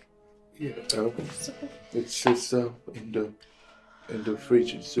drink? Yeah, it's just in the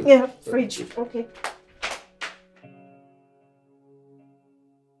fridge. So, yeah, fridge. Okay.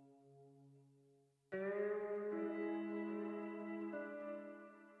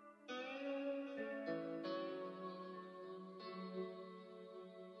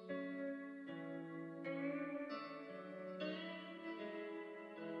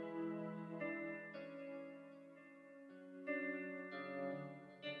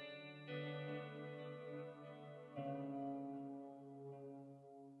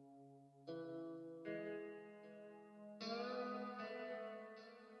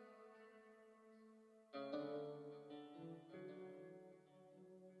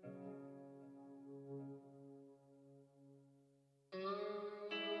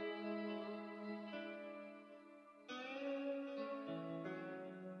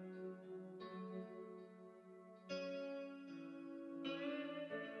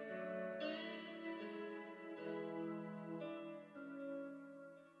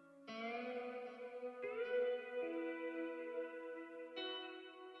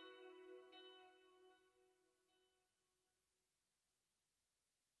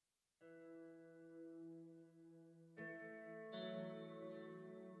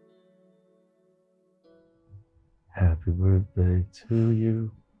 Happy birthday to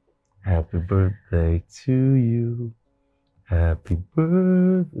you. Happy birthday to you. Happy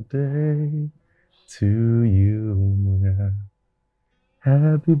birthday to you, Muna.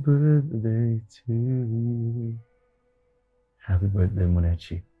 Happy birthday to you. Happy birthday,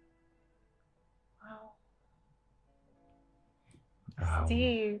 Munechi. Wow.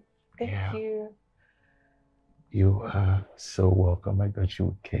 Steve, thank you. You are so welcome. I got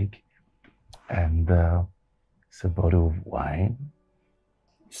you a cake and it's a bottle of wine.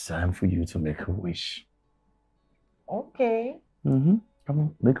 It's time for you to make a wish. Okay. Come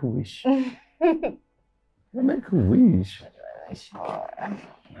on, make a wish. Make a wish. Sure.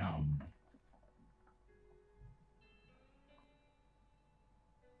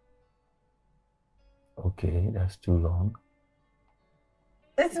 Okay, that's too long.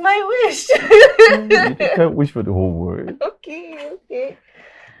 It's my wish. You can't wish for the whole world. Okay.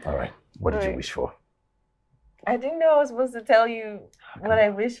 All right. What did you wish for? I didn't know I was supposed to tell you what I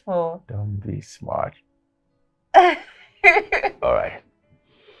wish for. Don't be smart. All right.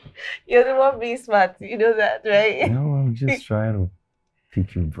 You're the one being smart. You know that, right? No, I'm just trying to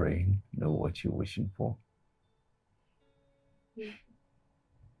pick your brain, know what you're wishing for.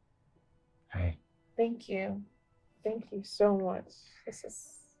 Hey. Thank you. Thank you so much. This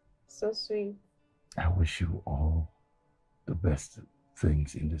is so sweet. I wish you all the best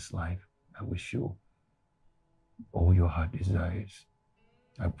things in this life. I wish you all your heart desires.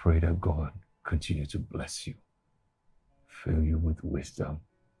 I pray that God continue to bless you, fill you with wisdom,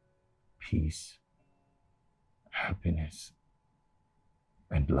 peace, happiness,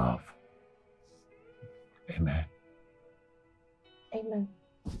 and love. Amen. Amen.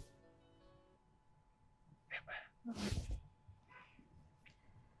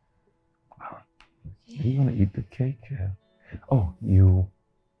 Are you gonna eat the cake? Oh, you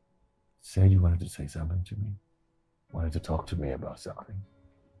said you wanted to say something to me. Wanted to talk to me about something.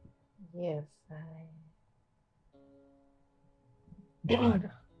 Yes, What?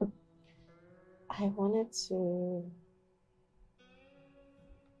 I wanted to.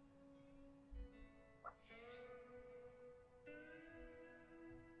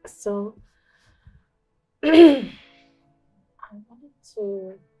 So, I wanted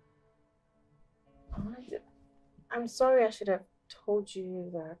to. I'm sorry. I should have told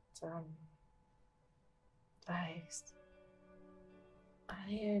you that. I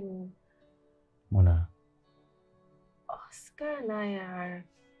am. Mona. Oscar and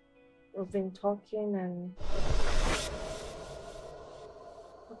we've been talking and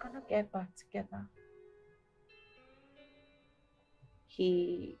we're gonna get back together.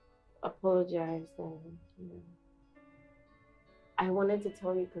 He apologized and, I wanted to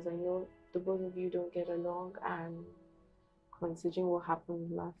tell you because I know the both of you don't get along, and considering what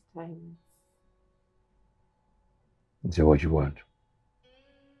happened last time. Is that what you want?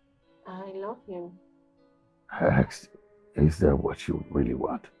 I love him. I asked, is that what you really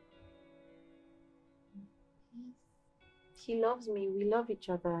want? He loves me. We love each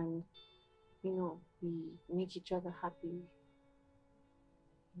other, and we make each other happy.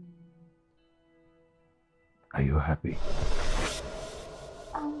 Are you happy?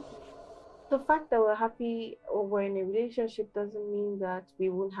 The fact that we're happy or we're in a relationship doesn't mean that we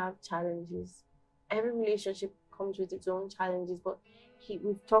won't have challenges. Every relationship comes with its own challenges, but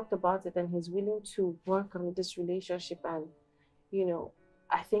we've talked about it and he's willing to work on this relationship, and you know,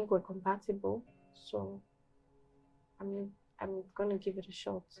 I think we're compatible. So I'm gonna give it a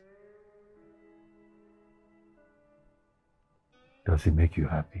shot. Does it make you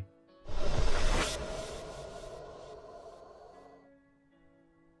happy?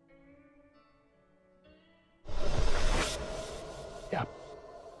 Yeah.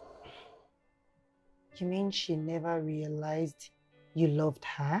 You mean she never realized you loved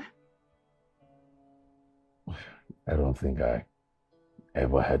her? I don't think I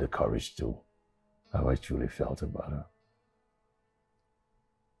ever had the courage to how I truly felt about her.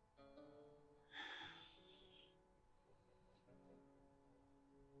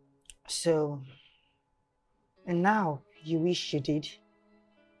 So, and now you wish you did?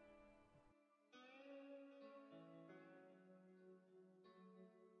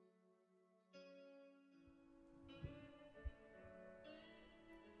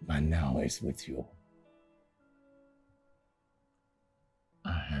 My now is with you.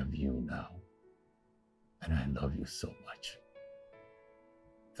 I have you now, and I love you so much.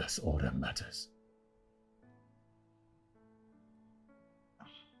 That's all that matters.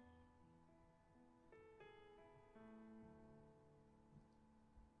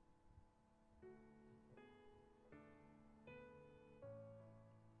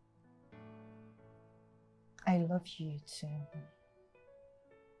 I love you too.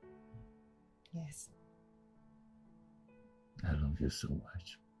 Yes. I love you so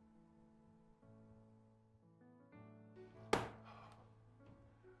much.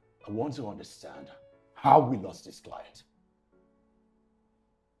 I want to understand how we lost this client.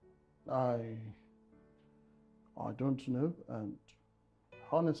 I don't know, and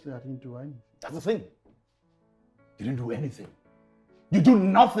honestly, I didn't do anything. That's the thing. You didn't do anything. You do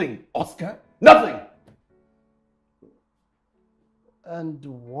nothing, Oscar. Nothing. And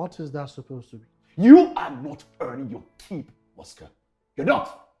what is that supposed to be? You are not earning your keep, Oscar. You're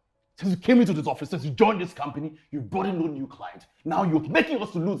not. Since you came into this office, since you joined this company, you brought in no new client. Now you're making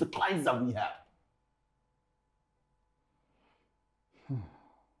us to lose the clients that we have.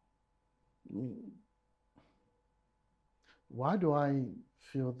 Why do I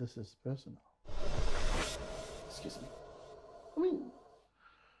feel this is personal? Excuse me. I mean,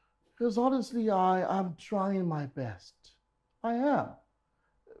 because honestly, I'm trying my best. I am.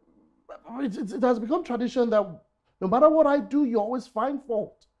 It has become tradition that no matter what I do, you always find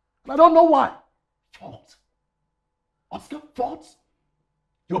fault. And I don't know why. Fault? Oscar, fault?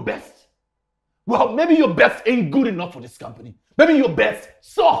 Your best? Well, maybe your best ain't good enough for this company. Maybe your best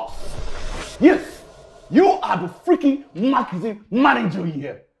sucks. Yes, you are the freaking marketing manager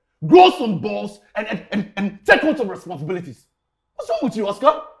here. Grow some balls and take on some responsibilities. What's wrong with you,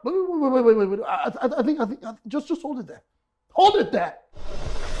 Oscar? Wait. I think, just hold it there. Hold it there.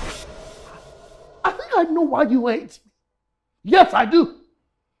 I think I know why you hate me. Yes, I do.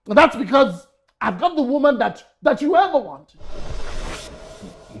 And that's because I've got the woman that you ever wanted.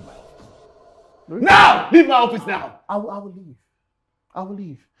 Leave my office. Now! Leave my office now! I will leave. I will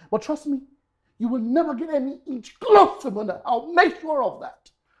leave. But trust me, you will never get any inch close to Mona. I'll make sure of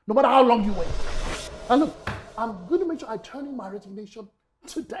that. No matter how long you wait. And look, I'm going to make sure I turn in my resignation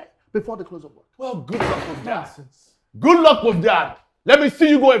today before the close of work. Well, good luck with that. Nonsense. Good luck with that. Let me see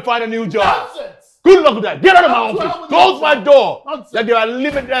you go and find a new job. Nonsense. Good luck with that. Get out of my office. Close my door. Nonsense. Like there are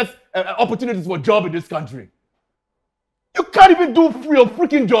limitless opportunities for a job in this country. You can't even do your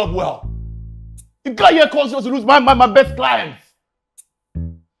freaking job well. You got here causing us to lose my best clients.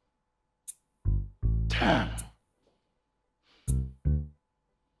 Damn.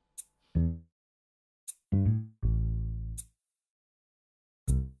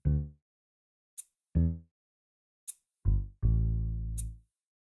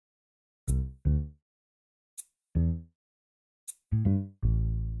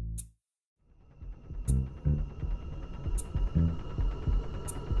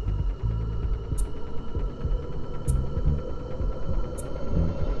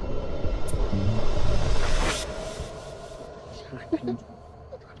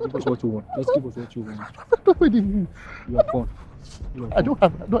 Give us what you want. Just give us what you want. I don't have anything. Your phone. I don't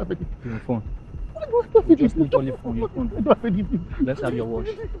have anything. Your phone. I don't have anything. Just need only phone. Your phone. I don't have anything. Let's have your watch.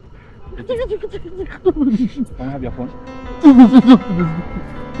 Can I have your phone?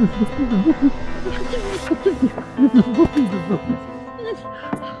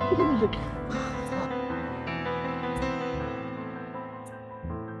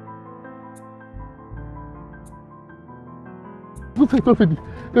 What is going on here?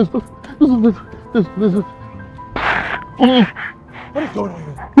 What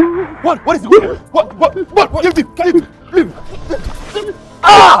is going on? What? Leave.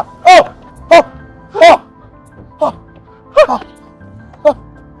 Ah!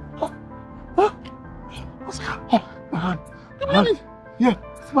 Yeah,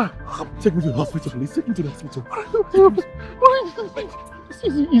 smile. Take me to the hospital, please. Take me to the hospital.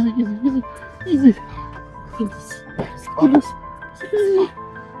 Easy. Easy.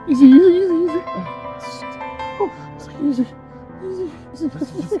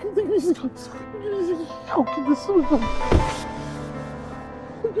 How can this happen?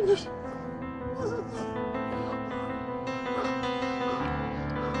 Oh goodness.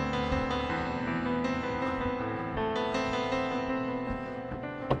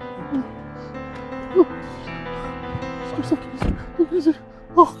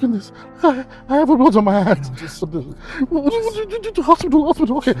 Oh goodness, I have a blood on my hands. Hospital. Okay. Take me to the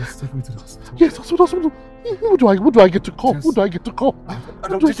hospital. Yes, hospital. Who do I get to call? Who do I get to call?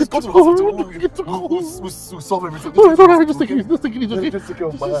 Just go to the hospital. We'll solve everything. Alright, just take it easy. Okay? Just take care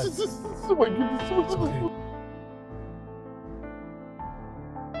of my hands. Oh my goodness.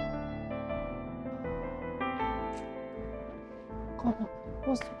 God,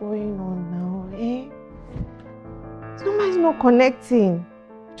 what's going on now, eh? Somebody's not connecting.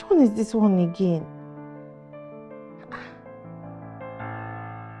 Which one is this one again?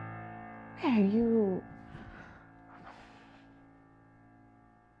 Where are you?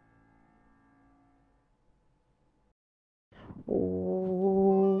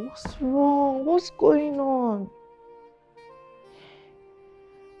 Oh, what's wrong? What's going on?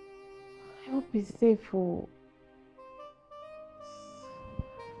 I hope he's safe. Oh.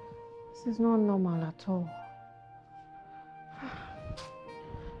 This is not normal at all.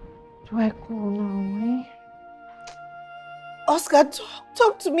 Do I go now, eh? Oscar,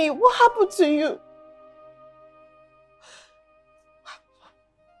 talk to me. What happened to you?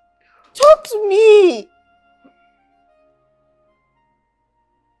 Talk to me.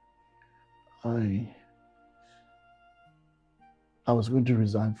 I was going to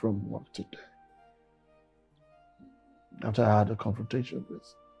resign from work today after I had a confrontation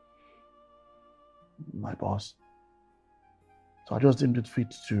with my boss. So I just deemed it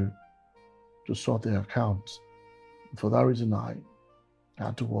fit to sort their accounts. For that reason, I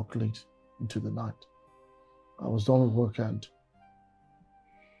had to work late into the night. I was done with work, and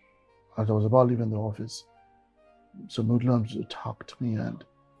as I was about leaving the office, some hoodlums attacked me, and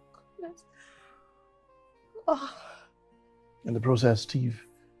in the process, Steve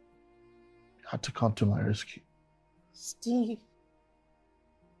had to come to my rescue. Steve?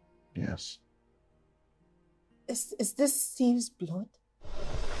 Yes. Is this Steve's blood?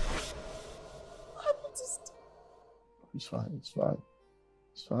 What happened to Steve? It's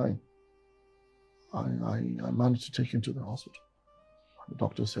fine. I managed to take him to the hospital. The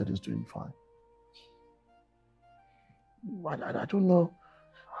doctor said he's doing fine. I don't know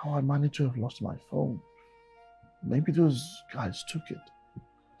how I managed to have lost my phone. Maybe those guys took it. I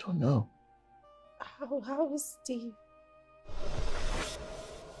don't know. How is Steve?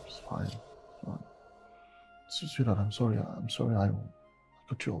 It's fine. Sweetheart, I'm sorry I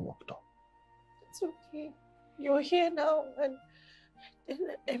got you all worked up. It's okay. You're here now, and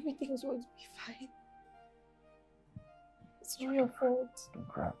everything's going to be fine. It's not your fault. Don't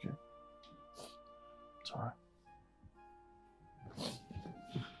cry, okay? It's alright.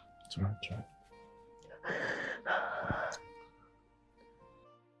 It's alright.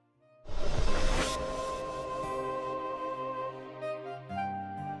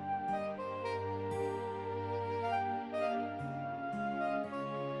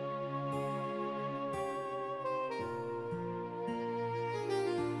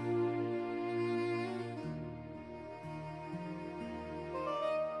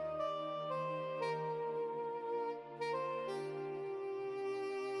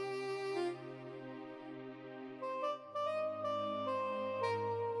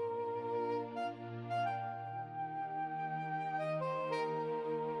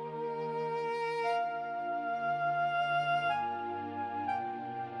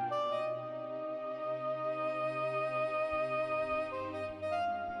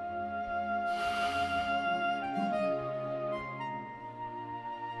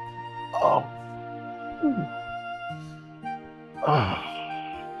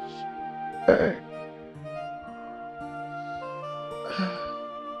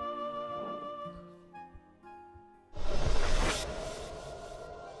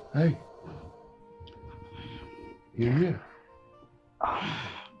 Hey, you're here.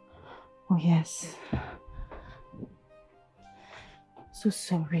 Oh, yes. So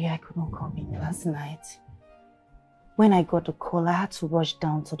sorry I couldn't come in last night. When I got the call, I had to rush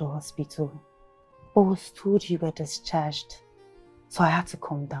down to the hospital. But was told you were discharged, so I had to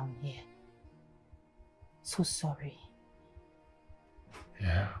come down here. So sorry.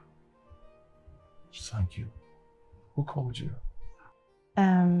 Yeah. Thank you. Who called you?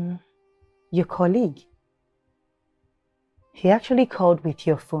 Your colleague. He actually called with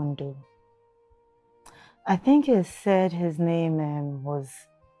your phone though. I think he said his name was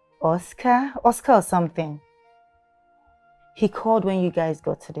Oscar or something. He called when you guys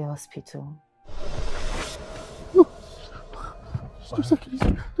got to the hospital. No.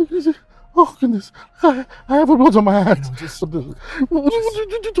 Oh goodness, I have a blood on my hand. To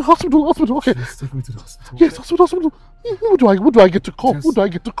hospital, okay. Just take me to the hospital. Yes, hospital. Who do I get to call? Who do I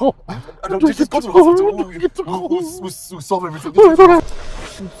get to call? I don't just go to the hospital. We'll solve everything. All right.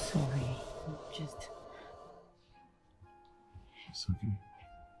 I'm sorry. It's okay.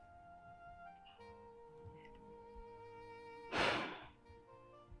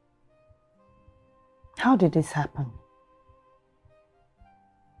 How did this happen?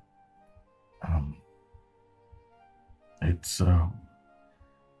 It's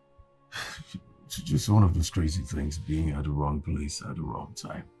just one of those crazy things, being at the wrong place at the wrong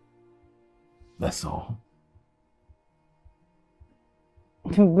time. That's all.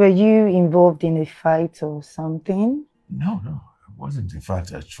 Were you involved in a fight or something? No, I wasn't. In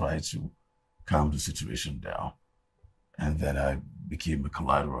fact, I tried to calm the situation down. And then I became a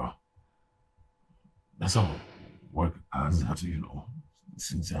collateral. That's all. Work as how to,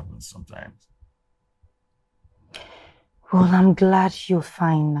 things happen sometimes. Well, I'm glad you're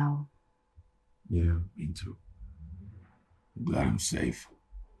fine now. Yeah, me too. I'm glad I'm safe.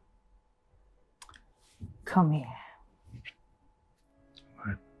 Come here.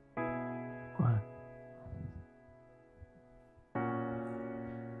 What? What?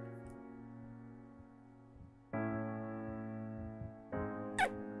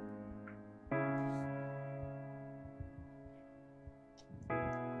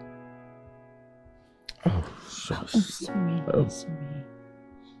 Oh, I'm sorry. Oh. I'm sorry.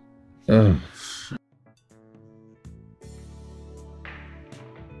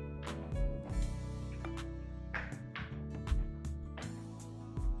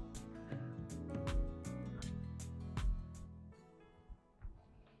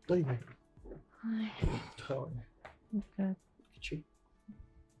 Diobi. Hi. How are you? Good. Uche.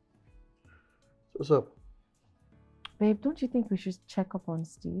 What's up? Babe, don't you think we should check up on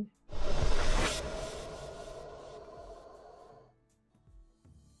Steve?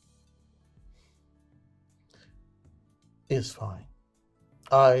 He's fine.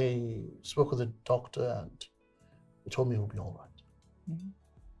 I spoke with the doctor and he told me he'll be all right. Mm-hmm.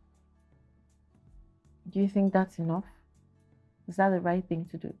 Do you think that's enough? Is that the right thing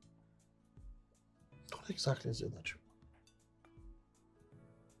to do? What exactly is it that you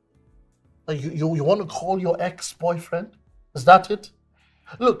want? You want to call your ex-boyfriend? Is that it?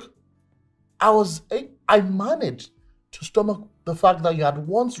 Look, I managed to stomach the fact that you had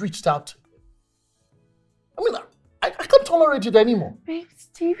once reached out to him. I mean, I can't tolerate it anymore. Babe,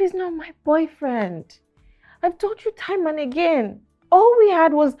 Steve is not my boyfriend. I've told you time and again. All we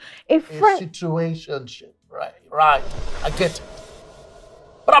had was a friend. A situationship. Right. I get it.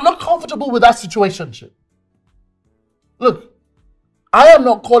 But I'm not comfortable with that situationship. Look, I am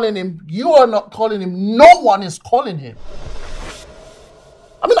not calling him. You are not calling him. No one is calling him.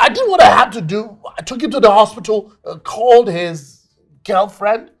 I mean, I did what I had to do. I took him to the hospital, called his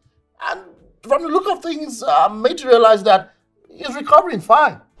girlfriend, and from the look of things, I'm made to realize that he's recovering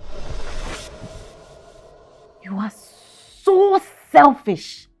fine. You are so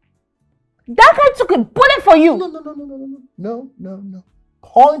selfish. That guy took a bullet for you. No.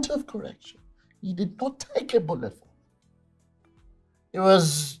 Point of correction. He did not take a bullet for me. It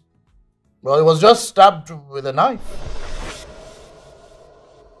was just stabbed with a knife.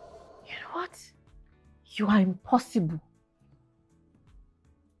 You know what? You are impossible.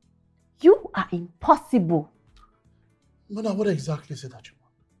 You are impossible. Mona, what exactly is it that you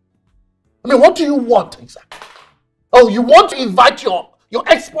want? I mean, what do you want exactly? Oh, you want to invite your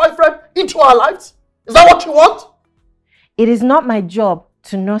ex-boyfriend into our lives? Is that what you want? It is not my job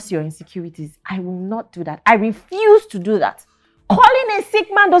to nurse your insecurities. I will not do that. I refuse to do that. Calling a sick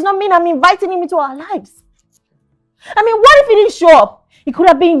man does not mean I'm inviting him into our lives. I mean, what if he didn't show up? It could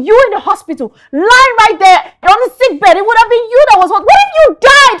have been you in the hospital, lying right there on the sick bed. It would have been you that was what? What if you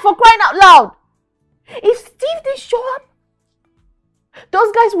died, for crying out loud? If Steve didn't show up,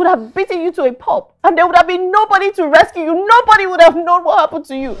 those guys would have beaten you to a pulp and there would have been nobody to rescue you. Nobody would have known what happened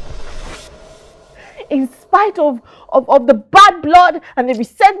to you. in spite of the bad blood and the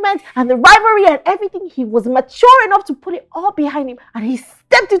resentment and the rivalry and everything, he was mature enough to put it all behind him, and he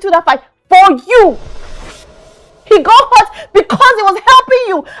stepped into that fight for you. He got hurt because he was helping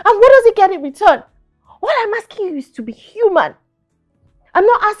you. And what does he get in return? All I'm asking you is to be human. I'm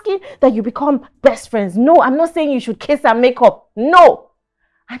not asking that you become best friends. No, I'm not saying you should kiss and make up. No.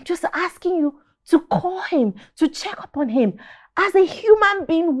 I'm just asking you to call him, to check up on him as a human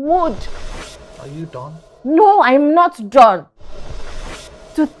being would. Are you done? No, I'm not done.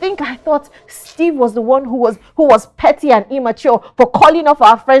 To think I thought Steve was the one who was petty and immature for calling off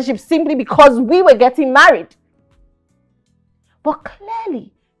our friendship simply because we were getting married. But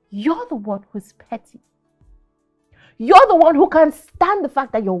clearly, you're the one who's petty. You're the one who can't stand the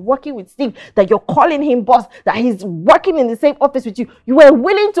fact that you're working with Steve, that you're calling him boss, that he's working in the same office with you. You were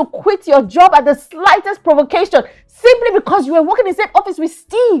willing to quit your job at the slightest provocation simply because you were working in the same office with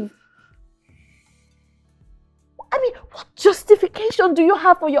Steve. I mean, what justification do you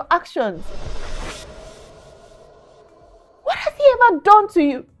have for your actions? What has he ever done to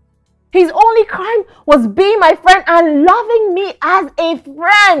you? His only crime was being my friend and loving me as a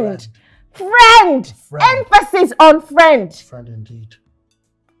friend. Friend. Emphasis on friend. Friend indeed.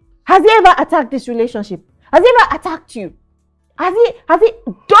 Has he ever attacked this relationship? Has he ever attacked you? Has he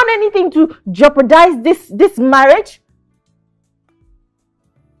done anything to jeopardize this marriage?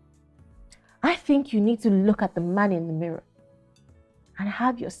 I think you need to look at the man in the mirror and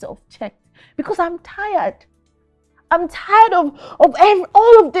have yourself checked, because I'm tired. I'm tired of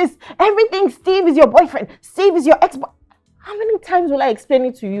all of this. Everything, Steve is your boyfriend. Steve is your ex-boyfriend. How many times will I explain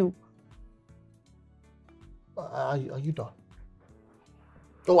it to you? Are you done?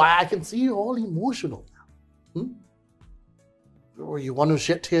 Oh, I can see you all emotional now. Or you want to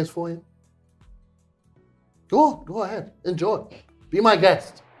shed tears for him? Go ahead. Enjoy. Be my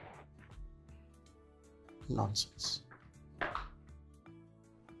guest. Nonsense.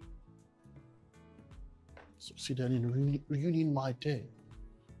 So see then in reunion my day.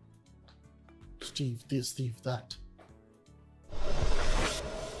 Steve this, Steve that.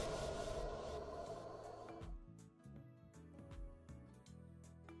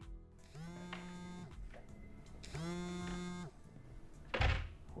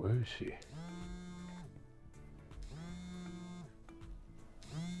 Where is she?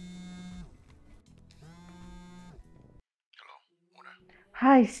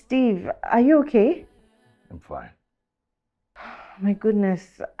 Hi, Steve. Are you okay? I'm fine. My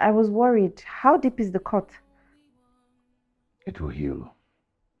goodness, I was worried. How deep is the cut? It will heal.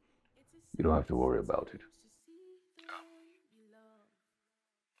 You don't have to worry about it.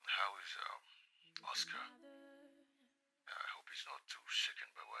 How is Oscar? I hope he's not too shaken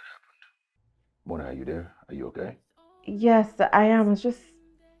by what happened. Mona, are you there? Are you okay? Yes, I am.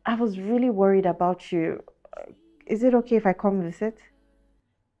 I was really worried about you. Is it okay if I come visit?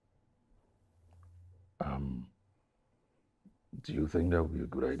 Do you think that would be a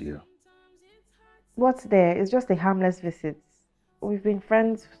good idea? What's there? It's just a harmless visit. We've been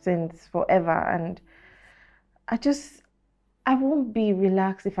friends since forever, and I won't be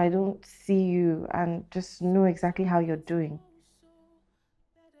relaxed if I don't see you and just know exactly how you're doing.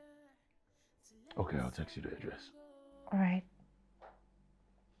 Okay, I'll text you the address. All right.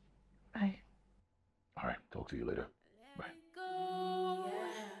 Bye. All right, talk to you later. Bye.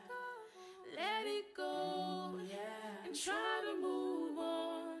 Let it go and try to move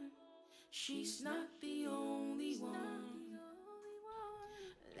on. She's not the only one.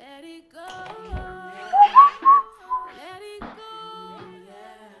 Let it go. Let it go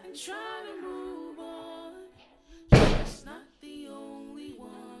and try to move on. She's not the only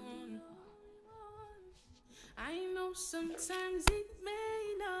one. I know sometimes it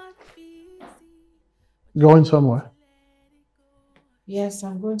may not be easy. Going somewhere? Yes,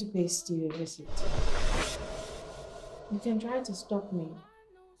 I'm going to pay Steve a visit. You can try to stop me,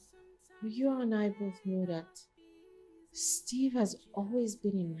 but you and I both know that Steve has always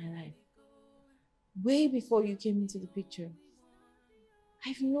been in my life. Way before you came into the picture.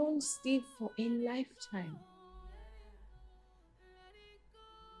 I've known Steve for a lifetime.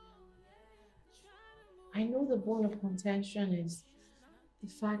 I know the bone of contention is the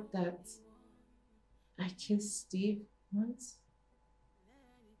fact that I kissed Steve once.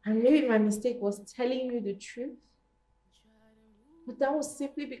 And maybe my mistake was telling you the truth. But that was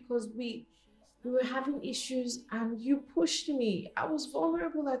simply because we were having issues and you pushed me. I was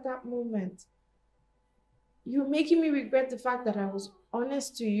vulnerable at that moment. You were making me regret the fact that I was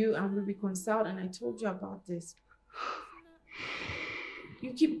honest to you and we reconciled and I told you about this.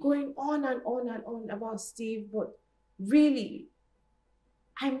 You keep going on and on and on about Steve, but really,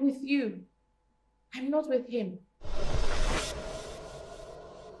 I'm with you. I'm not with him.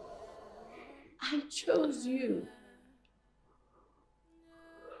 I chose you.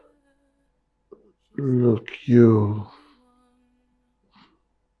 Look, you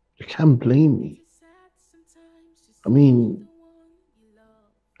can't blame me. I mean,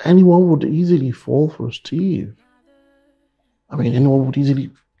 anyone would easily fall for Steve. I mean, anyone would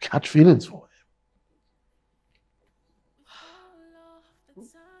easily catch feelings for him.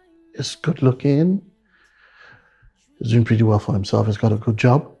 He's good looking. He's doing pretty well for himself. He's got a good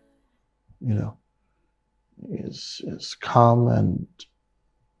job. You know, he's calm and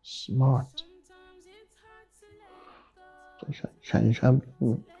smart. You can't.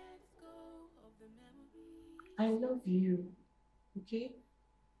 I love you, okay?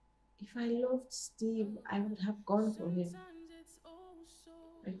 If I loved Steve, I would have gone for him.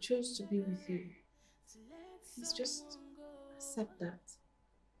 I chose to be with you. Please just accept that.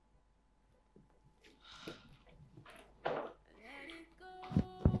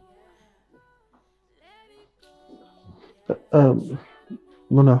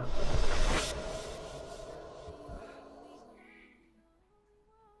 Mona.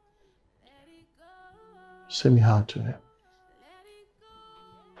 Say me hi to him.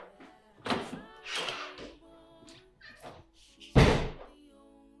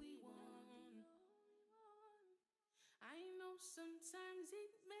 Sometimes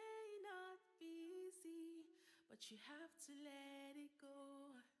it may not be easy, but you have to let it go.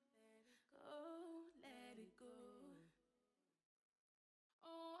 Let it go.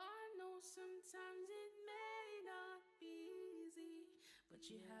 Oh, I know sometimes it may not be easy, but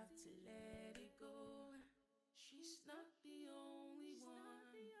you have to let it go. She's not the only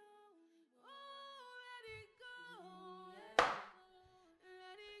one. Oh, let it go.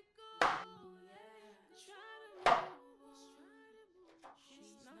 Let it go. Try to move on.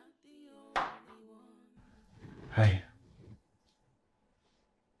 She's not the only one. Hi.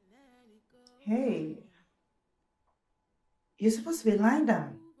 Hey. You're supposed to be lying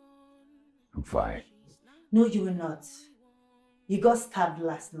down. I'm fine. No, you were not. You got stabbed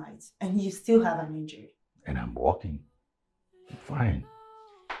last night and you still have an injury. And I'm walking. I'm fine.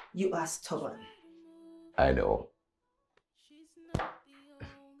 You are stubborn. I know.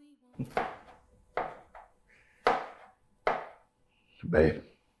 Babe.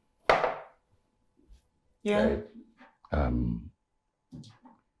 Yeah? Babe,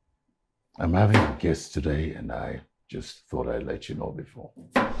 I'm having a guest today and I just thought I'd let you know before.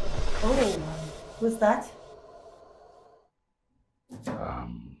 Oh, who's that?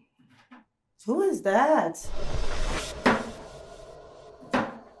 Who is that?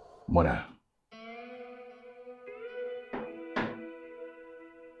 Mona.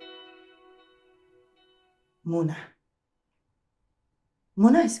 Mona.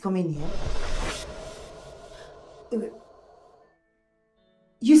 Mona is coming here.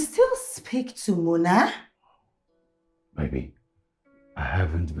 You still speak to Mona? Baby, I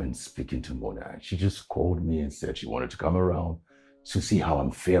haven't been speaking to Mona. She just called me and said she wanted to come around to see how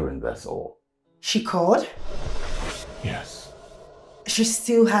I'm faring, that's all. She called? Yes. She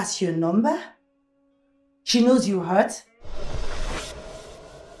still has your number? She knows you're hurt?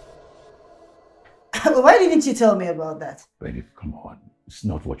 Why didn't you tell me about that? Baby, come on. It's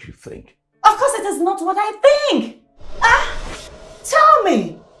not what you think. Of course it is not what I think! Tell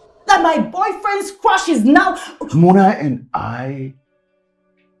me that my boyfriend's crush is now... Mona and I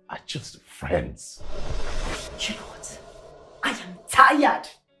are just friends. You know what? I am tired.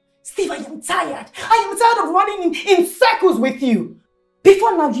 Steve, I am tired. I am tired of running in circles with you.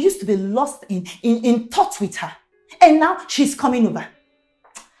 Before now, you used to be lost in thoughts with her. And now she's coming over.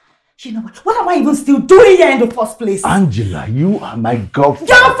 You know what? What am I even still doing here in the first place? Angela, you are my girlfriend.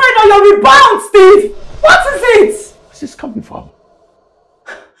 Girlfriend or your rebound, Steve? What is it? Where's this coming from?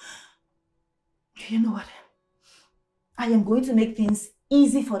 You know what? I am going to make things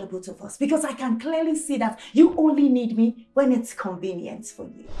easy for the both of us because I can clearly see that you only need me when it's convenient for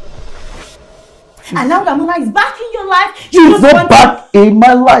you. And now that Mona is back in your life, She's not back in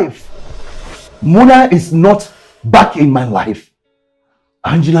my life. Mona is not back in my life.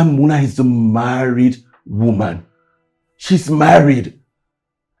 Angela, Mona is a married woman. She's married.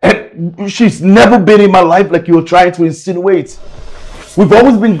 And she's never been in my life like you're trying to insinuate. We've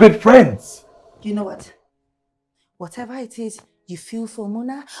always been great friends. You know what? Whatever it is you feel for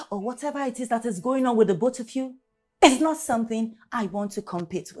Mona, or whatever it is that is going on with the both of you, it's not something I want to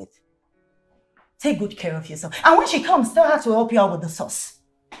compete with. Take good care of yourself. And when she comes, tell her to help you out with the sauce.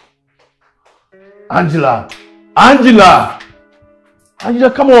 Angela! Angela!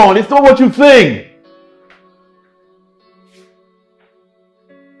 Angela, come on, it's not what you think.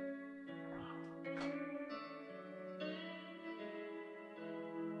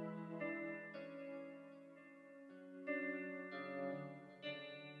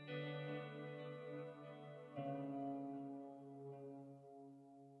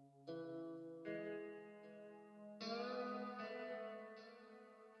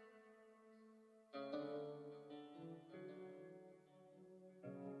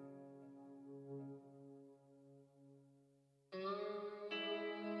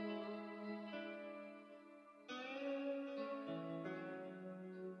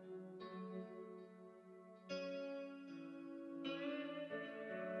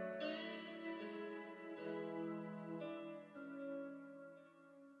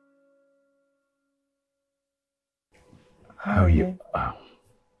 How are you?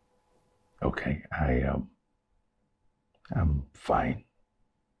 Okay, I'm fine.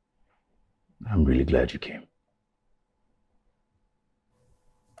 I'm really glad you came.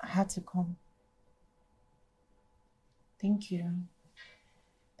 I had to come. Thank you.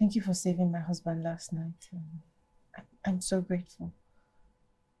 Thank you for saving my husband last night. I'm so grateful.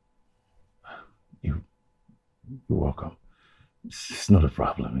 You're welcome. It's not a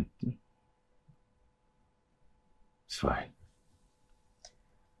problem. It's fine.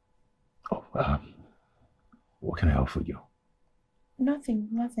 Oh, what can I help for you?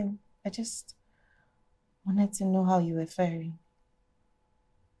 Nothing. I just wanted to know how you were faring.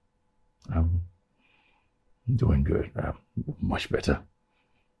 I'm doing good. Much better.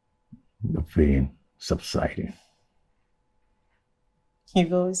 The pain subsiding.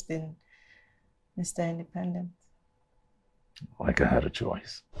 You've always been Mr. Independent. Like I had a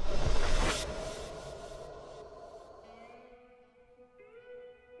choice.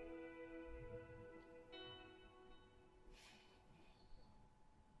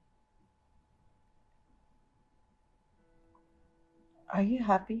 Are you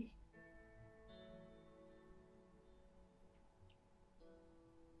happy?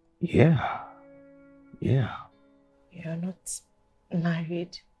 Yeah. You're not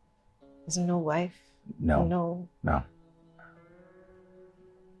married? There's no wife? No. I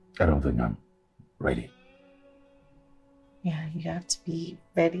don't think I'm ready. Yeah, you have to be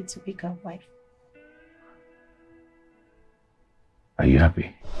ready to become wife. Are you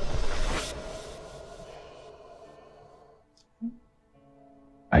happy?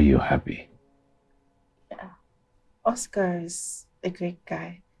 Are you happy? Yeah. Oscar is a great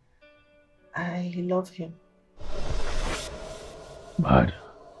guy. I love him. But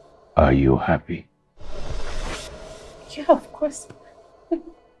are you happy? Yeah, of course. Of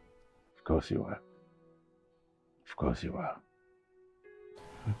course you are. Of course you are.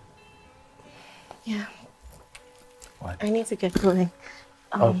 Yeah. What? I need to get going.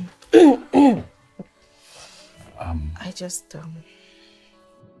 I just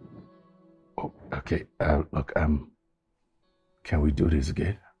Oh, okay. Look, can we do this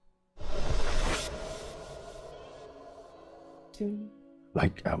again?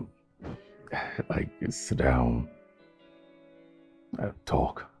 Like sit down,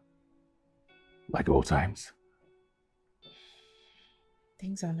 talk, like old times.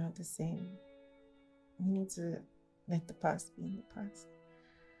 Things are not the same. We need to let the past be in the past.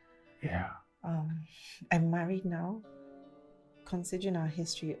 Yeah. I'm married now. Considering our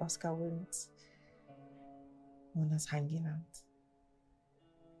history, Oscar wouldn't want us hanging out.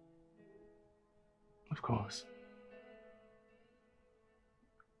 Of course.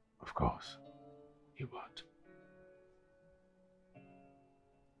 Of course. You won't.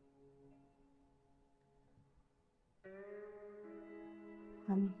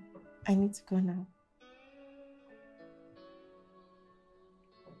 I need to go now.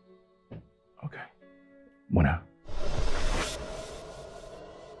 Okay. Muna.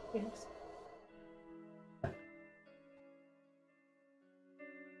 Yes.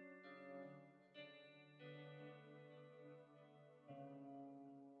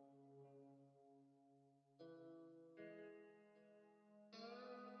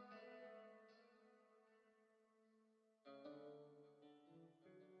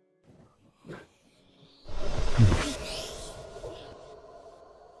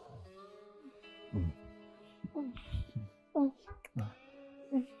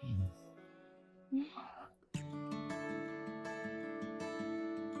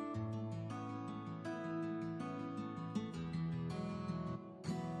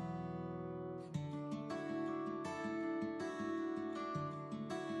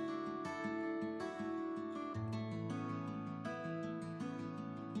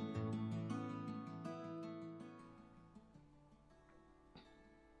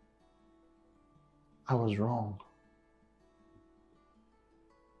 I was wrong.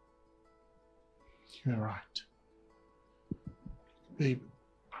 You're right. Babe,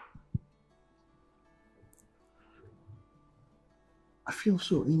 I feel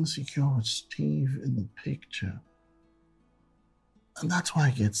so insecure with Steve in the picture. And that's why I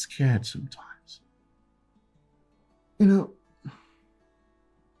get scared sometimes. You know,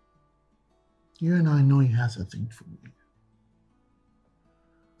 you and I know he has a thing for me.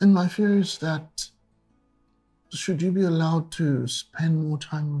 And my fear is that should you be allowed to spend more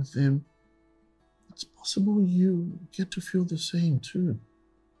time with him, it's possible you get to feel the same too.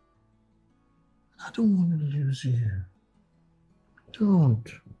 I don't want to lose you. Don't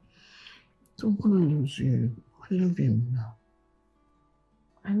want to lose you. I love you now.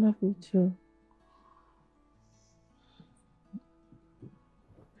 I love you too.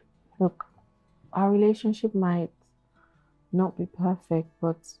 Look, our relationship might not be perfect,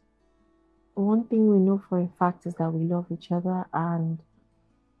 but one thing we know for a fact is that we love each other and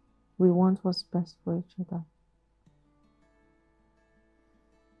we want what's best for each other.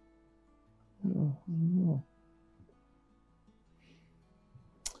 No.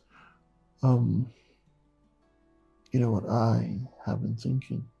 You know what I have been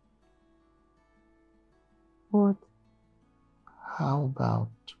thinking? What? How about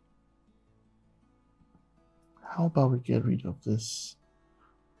we get rid of this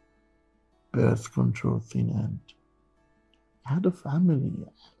birth control thing and have a family,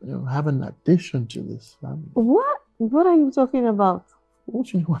 have an addition to this family? What? What are you talking about?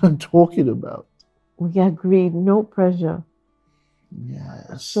 What you know what I'm talking about? We agreed, no pressure.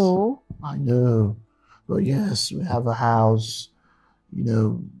 Yes. So? I know. But yes, we have a house, I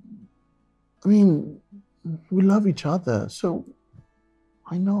mean, we love each other, so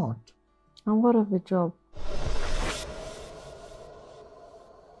why not? And what of the job?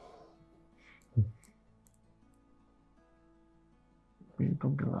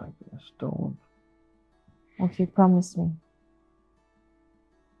 Don't be like this, don't. Okay, promise me.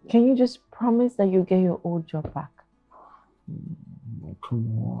 Can you just promise that you'll get your old job back? Oh,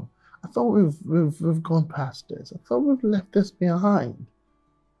 come on. I thought we've gone past this. I thought we've left this behind.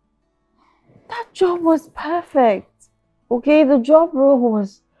 That job was perfect. Okay, the job role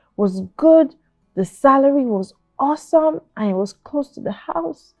was good, the salary was awesome, and it was close to the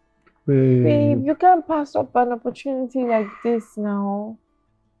house. Babe, you can't pass up an opportunity like this now.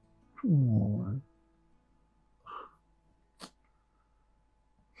 Come on.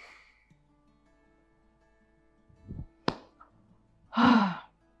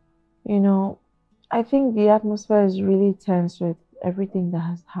 I think the atmosphere is really tense with everything that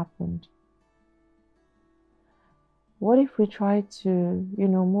has happened. What if we try to,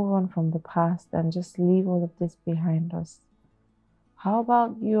 move on from the past and just leave all of this behind us? How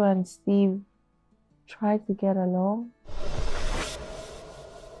about you and Steve try to get along?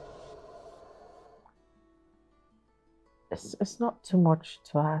 It's not too much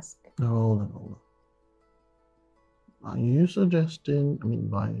to ask. No. Are you suggesting,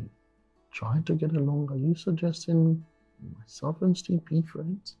 by trying to get along, are you suggesting myself and Steve be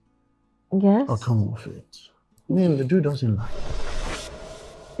friends? Yes. Oh, come off it. The dude doesn't like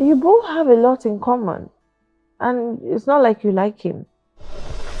it. You both have a lot in common. And it's not like you like him.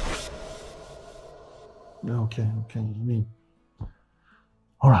 Okay.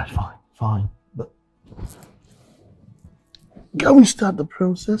 Alright, fine. But can we start the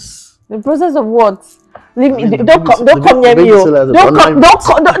process? The process of what? Leave me. Don't come near me. Just leave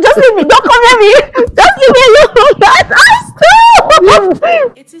me. Don't come near me. Just leave me alone.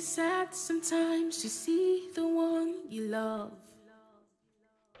 Stop. It is sad sometimes to see the one you love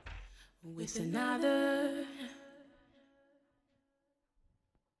with another.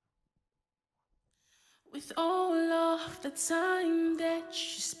 With all of the time that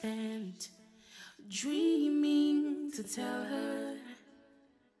you spent dreaming to tell her.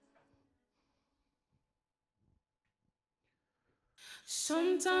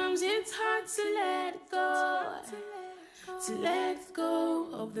 Sometimes it's hard to let go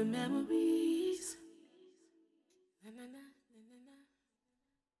of the memories.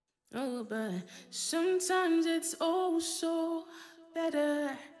 Oh, but sometimes it's also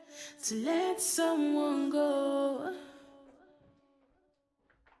better to let someone go.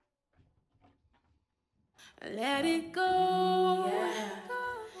 Let it go,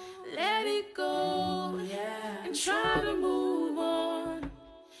 let it go, and try to move on.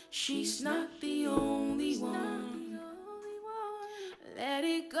 She's not the only one. Let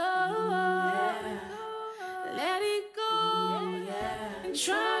it go, let it go, and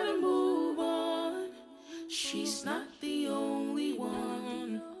try to move on. She's not the only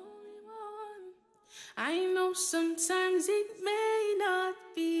one. I know sometimes it may not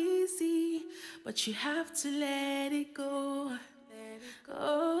be easy, but you have to let it go.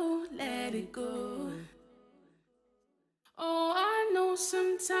 Let it go. Oh, I know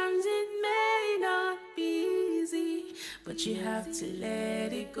sometimes it may not be easy, but you have to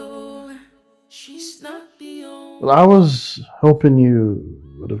let it go. She's not the only. Well, I was hoping you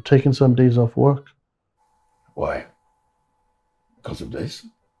would have taken some days off work. Why? Because of this?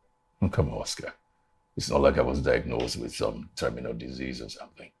 Come on, Oscar. It's not like I was diagnosed with some terminal disease or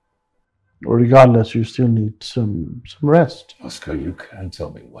something. Well, regardless, you still need some rest. Oscar, you can't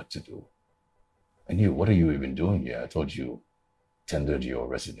tell me what to do. And you, what are you even doing here? I thought you tendered your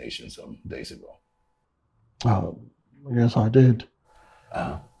resignation some days ago. Yes, I did.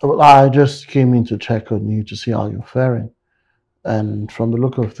 Well, I just came in to check on you to see how you're faring. And from the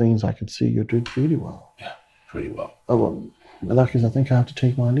look of things, I could see you're doing really well. Yeah, pretty well. Oh, well, in that case, I think I have to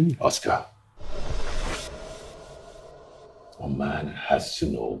take my leave. Oscar, a man has to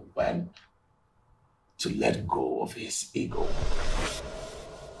know when to let go of his ego.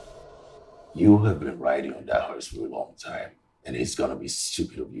 You have been riding on that horse for a long time, and it's gonna be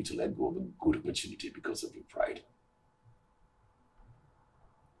stupid of you to let go of a good opportunity because of your pride.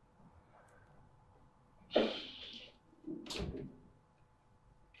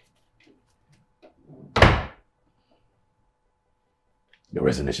 Your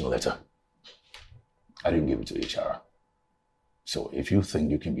resignation letter. I didn't give it to HR. So if you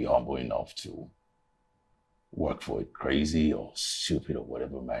think you can be humble enough to work for a crazy or stupid or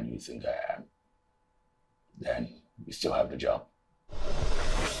whatever man you think I am, then you still have the job.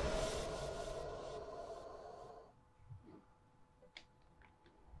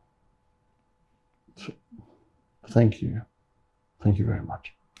 Thank you. Thank you very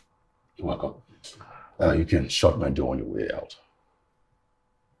much. You're welcome. You can shut my door on your way out.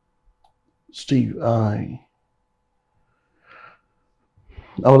 Steve, I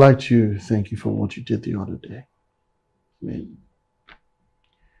would like to thank you for what you did the other day. I mean,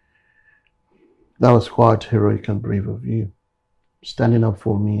 that was quite heroic and brave of you, standing up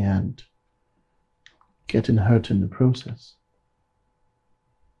for me and getting hurt in the process.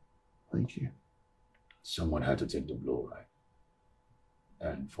 Thank you. Someone had to take the blow, right?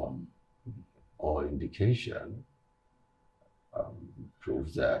 And from all indication,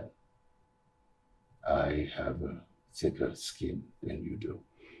 proves that I have a thicker skin than you do.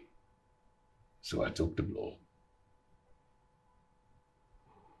 So I took the blow.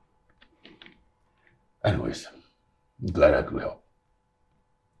 Anyways, I'm glad I could help.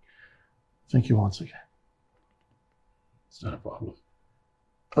 Thank you once again. It's not a problem.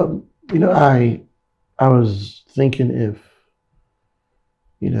 You know, I was thinking if,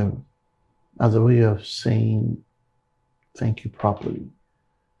 you know, as a way of saying thank you properly,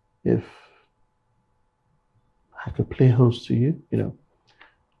 if I could play host to you, you know,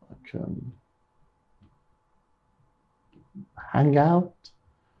 like hang out,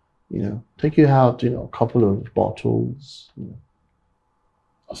 you know, take you out, you know, a couple of bottles. You know.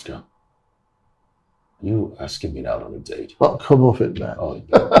 Oscar, you asking me out on a date? Well, come off it, man. Oh,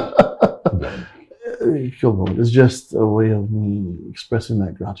 come on, it's just a way of me expressing my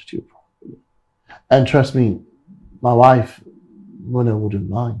gratitude. And trust me, my wife, Mona, wouldn't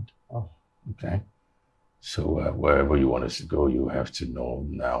mind. Oh, okay. So wherever you want us to go, you have to know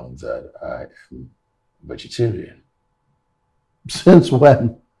now that I am vegetarian. Since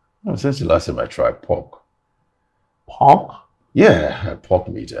when? Oh, since the last time I tried pork. Pork? Yeah, I had pork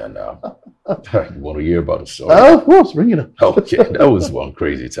meat, and you want to hear about the story? Oh, of course, bring it up. Okay, that was one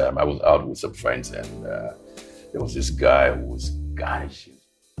crazy time. I was out with some friends, and there was this guy who was garnishing.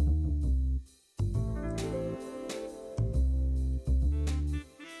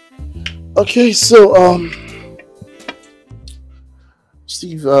 Okay, so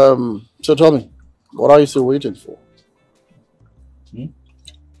Steve, so tell me, what are you still waiting for?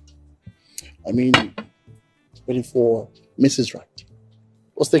 I mean, waiting for Mrs. Right.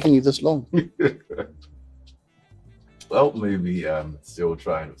 What's taking you this long? Well, maybe I'm still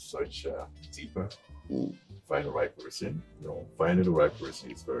trying to search deeper, find the right person. You know, finding the right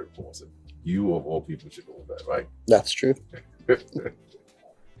person is very important. You, of all people, should know that, right? That's true.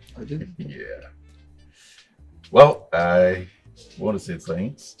 I do. Yeah. Well, I want to say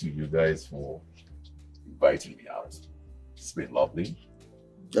thanks to you guys for inviting me out. It's been lovely.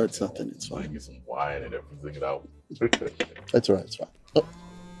 No, it's nothing. It's fine. Buying me some wine and everything out. That's all right. It's fine. Oh.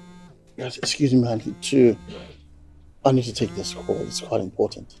 Yes, excuse me, I need to take this call. It's quite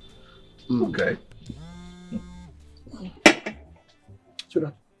important. Okay. Sit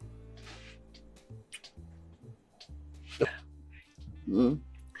down.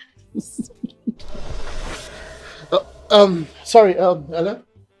 Sorry, Ella.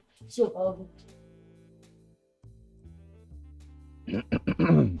 So,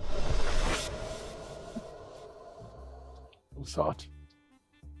 What's hot?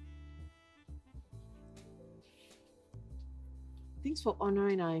 Thanks for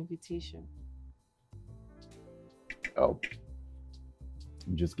honoring our invitation. Oh,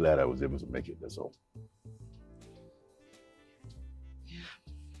 I'm just glad I was able to make it, that's all.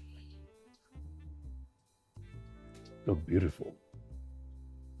 You're beautiful.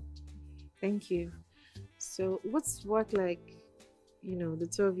 Thank you. So what's work like? You know, the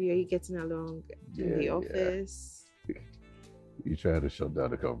two of you, are you getting along in the office? Yeah. You try to shut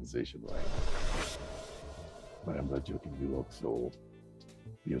down the conversation, right? But I'm not joking, you look so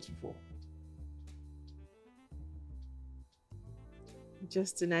beautiful.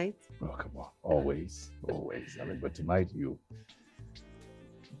 Just tonight? Oh, come on. Always. Always. I mean, but tonight you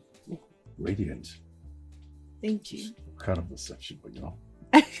radiant. Thank you. Kind of deception, but you know.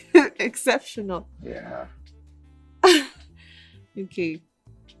 Exceptional. Yeah. Okay.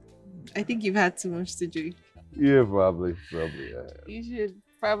 I think you've had too much to drink. Yeah, probably. Yeah. You should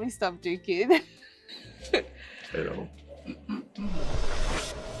probably stop drinking. You know.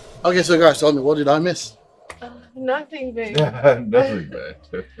 Okay, so guys, tell me, what did I miss? Nothing, babe. Nothing bad.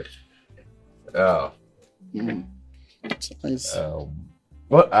 Nice.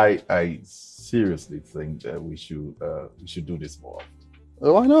 Well, I seriously think that we should do this more.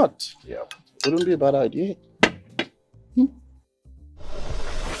 Well, why not? Yeah. Wouldn't be a bad idea. You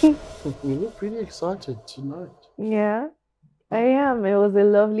look pretty excited tonight. Yeah, I am. It was a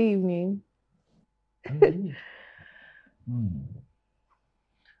lovely evening. And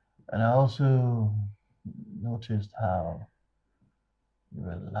I also noticed how you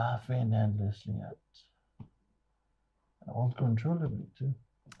were laughing endlessly at uncontrollably too.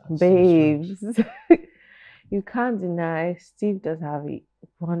 Babes, you can't deny Steve does have a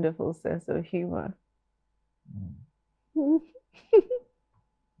wonderful sense of humor.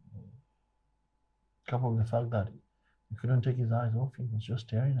 Coupled with the fact that you couldn't take his eyes off you, he was just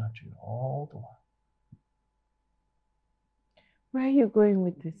staring at you all the while. Where are you going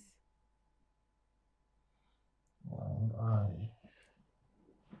with this? Well,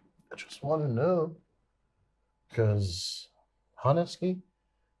 I just want to know, because honestly,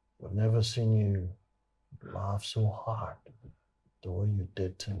 I've never seen you laugh so hard the way you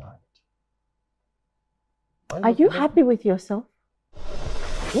did tonight. Are you happy with yourself?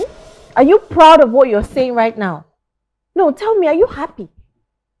 Are you proud of what you're saying right now? No, tell me, are you happy?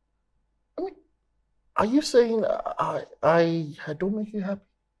 I mean, are you saying I don't make you happy?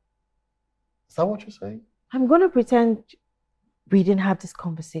 Is that what you're saying? I'm going to pretend we didn't have this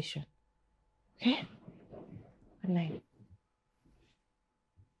conversation. Okay? Good night.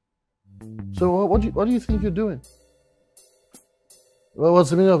 So what do you think you're doing? Well,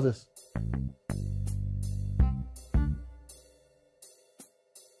 what's the meaning of this?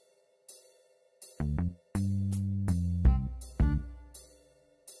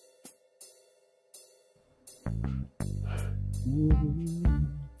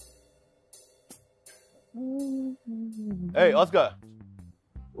 Hey, Oscar.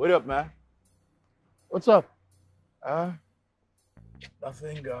 What up, man? What's up?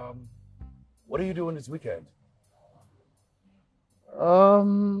 Nothing. What are you doing this weekend?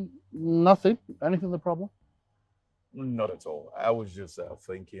 Nothing. Anything the problem? Not at all. I was just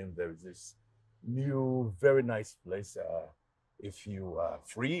thinking there is this new, very nice place. If you are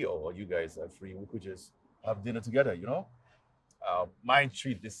free or you guys are free, we could just have dinner together, you know? Mind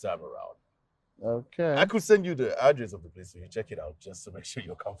treat this time around. Okay. I could send you the address of the place so you check it out just to make sure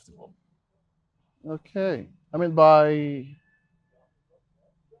you're comfortable. Okay. I mean, by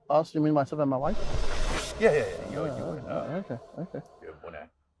us, you mean myself and my wife? Yeah. Okay. You're Buari.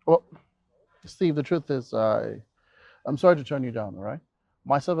 Well, Steve, the truth is, I'm sorry to turn you down, all right?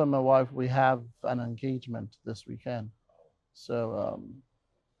 Myself and my wife, we have an engagement this weekend. So,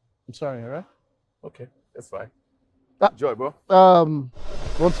 I'm sorry, all right? Okay, that's fine. Enjoy, bro. 1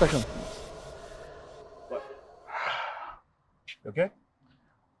 second. What? Okay?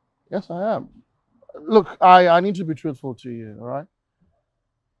 Yes, I am. Look, I need to be truthful to you, all right?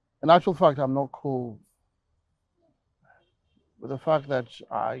 In actual fact, I'm not cool with the fact that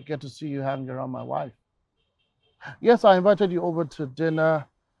I get to see you hanging around my wife. Yes, I invited you over to dinner.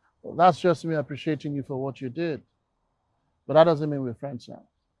 Well, that's just me appreciating you for what you did. But that doesn't mean we're friends now.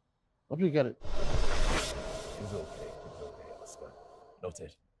 Hope you get it. It's okay, Oscar.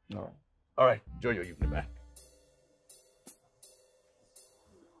 Noted. All right. All right, enjoy your evening, man.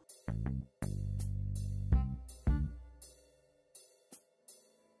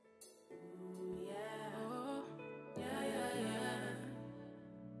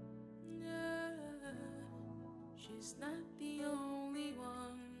 She's not the only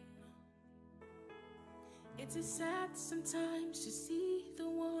one. It is sad sometimes to see the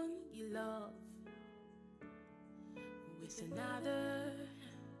one you love with another.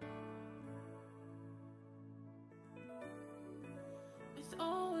 With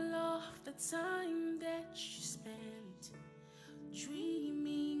all of the time that you spent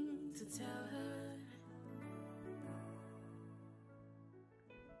dreaming to tell her.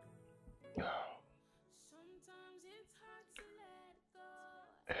 Sometimes it's hard to let go.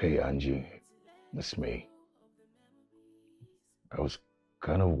 Hey, Angie, it's me. I was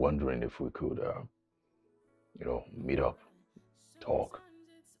kind of wondering if we could, meet up, talk.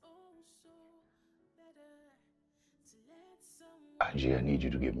 Angie, I need you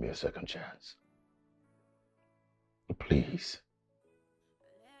to give me a second chance. Please.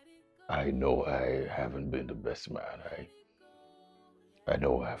 I know I haven't been the best man. I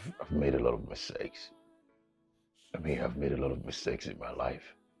know I've made a lot of mistakes. I've made a lot of mistakes in my life.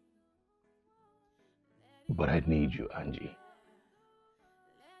 But I need you, Angie.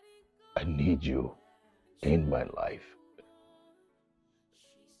 I need you in my life.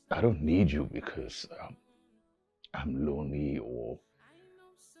 I don't need you because I'm lonely or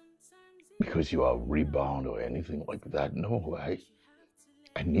because you are rebound or anything like that. No,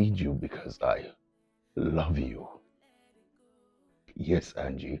 I need you because I love you. Yes,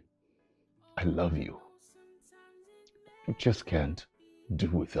 Angie, I love you. I just can't do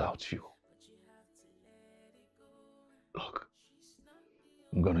without you. Look,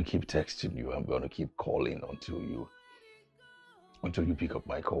 I'm gonna keep texting you. I'm gonna keep calling until you pick up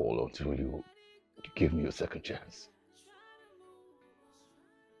my call, until you give me a second chance.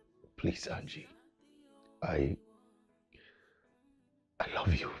 Please, Angie, I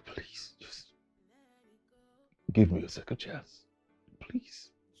love you. Please, just give me a second chance. Please.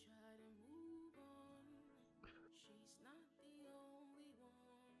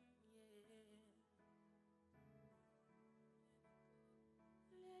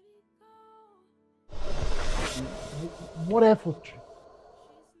 What effort?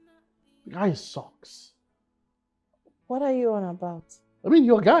 The guy sucks. What are you on about? I mean,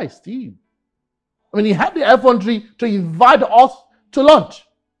 your guy, Steve. I mean, he had the effrontery to invite us to lunch.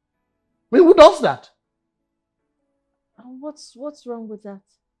 I mean, who does that? What's wrong with that?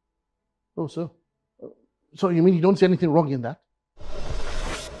 Oh, so you mean you don't see anything wrong in that?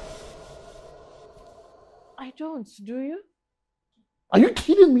 I don't. Do you? Are you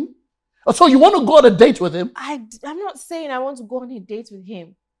kidding me? So you want to go on a date with him? I'm not saying I want to go on a date with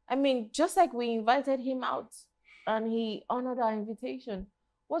him. I mean, just like we invited him out and he honored our invitation.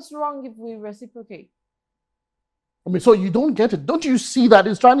 What's wrong if we reciprocate? I mean, so you don't get it. Don't you see that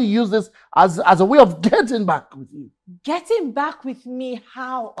he's trying to use this as a way of getting back with you? Getting back with me?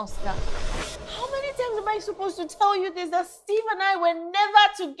 How, Oscar? How many times am I supposed to tell you this? That Steve and I were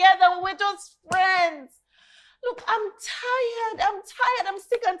never together. We were just friends. Look, I'm tired. I'm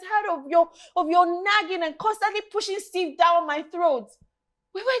sick and tired of your nagging and constantly pushing Steve down my throat.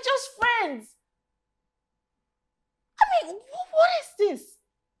 We were just friends. I mean, what is this?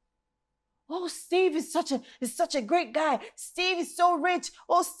 Oh, Steve is such a great guy. Steve is so rich.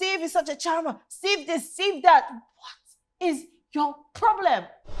 Oh, Steve is such a charmer. Steve this, Steve that. What is your problem?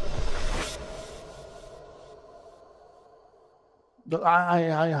 I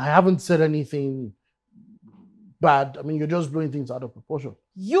haven't said anything bad. I mean, you're just blowing things out of proportion.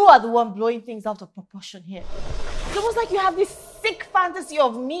 You are the one blowing things out of proportion here. It's almost like you have this sick fantasy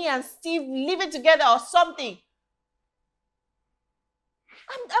of me and Steve living together or something.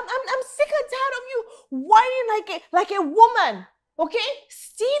 I'm sick and tired of you whining like a woman. Okay?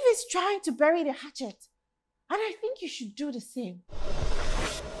 Steve is trying to bury the hatchet. And I think you should do the same.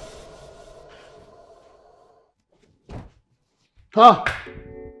 Ah.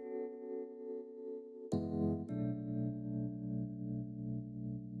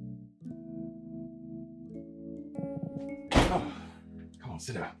 Oh, come on,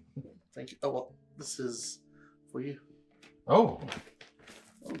 sit down. Thank you. Oh, well, this is for you. Oh,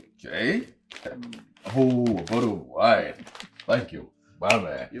 okay. Oh, a bottle of wine. Thank you. My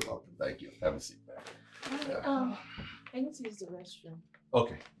man. You're welcome. Thank you. Have a seat, man. I need to use the restroom.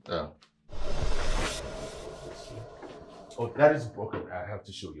 Okay. Oh, that is broken. I have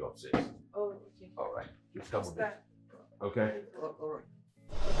to show you upstairs. Oh, okay. All right. Just come with me. Okay. All right.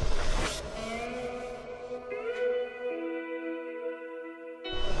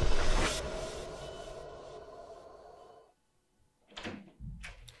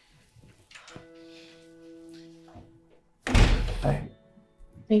 Hey.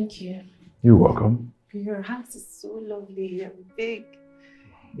 Thank you. You're welcome. Your house is so lovely and big.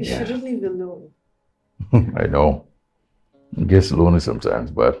 You Yeah. shouldn't live alone. I know. It gets lonely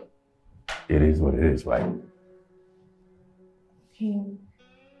sometimes, but it is what it is, right? Okay.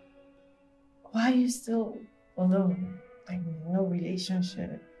 Why are you still alone? Like, no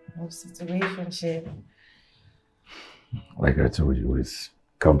relationship, no situationship. Like I told you, it's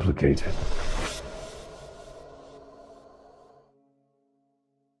complicated.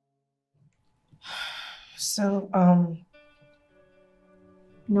 So,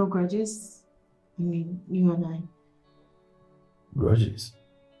 no grudges? I mean, you and I. Grudges?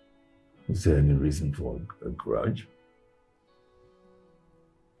 Is there any reason for a grudge?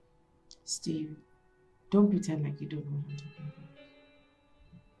 Steve, don't pretend like you don't know what I'm talking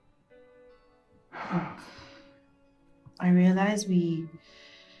about. Look, I realized we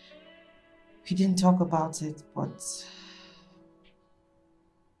didn't talk about it, but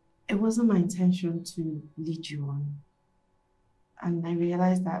it wasn't my intention to lead you on. And I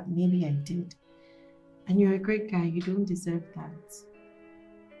realized that maybe I did. And you're a great guy, you don't deserve that.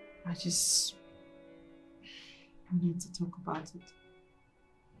 I just wanted to talk about it.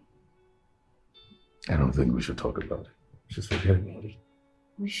 I don't think we should talk about it. Just forget about it.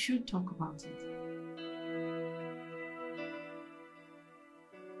 We should talk about it.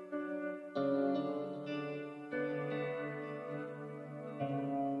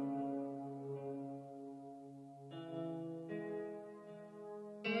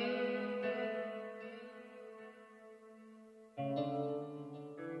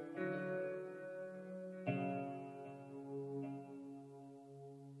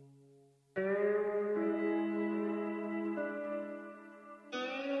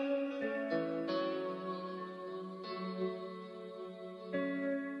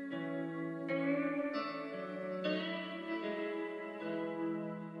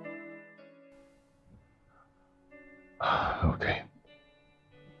 Okay.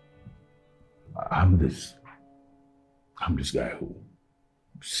 I'm this guy who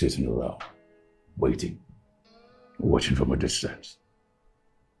sitting around, waiting, watching from a distance.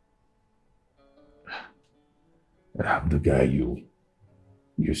 I'm the guy you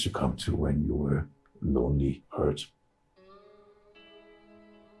used to come to when you were lonely, hurt.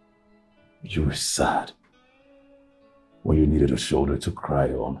 You were sad when you needed a shoulder to cry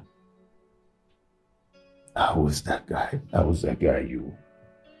on. I was that guy. I was that guy you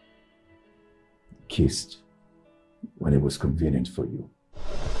kissed when it was convenient for you.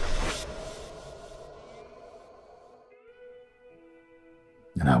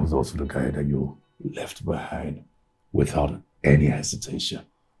 And I was also the guy that you left behind without any hesitation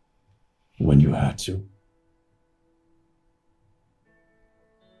when you had to.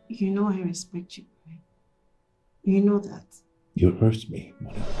 You know I respect you, right? You know that. You hurt me,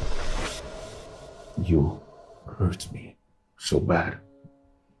 mother. You hurt me so bad.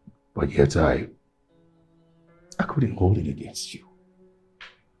 But yet I couldn't hold it against you.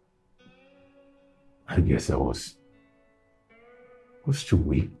 I guess I was too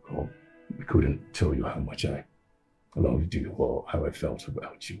weak, or I couldn't tell you how much I loved you or how I felt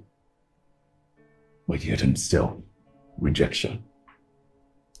about you. But yet and still, rejection.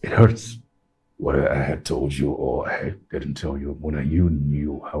 It hurts. Whether I had told you or I didn't tell you, Mona, you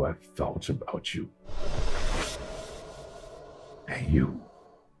knew how I felt about you. And you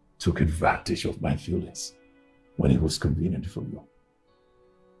took advantage of my feelings when it was convenient for you.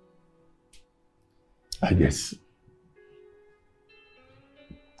 I guess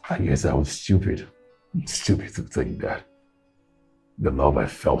I was stupid. Stupid to think that the love I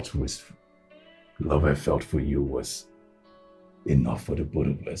felt for you was enough for the both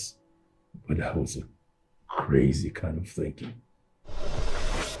of us. But that was a crazy kind of thinking.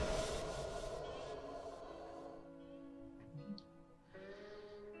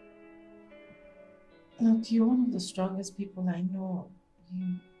 Look, you're one of the strongest people I know.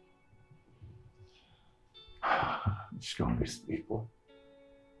 Strongest people.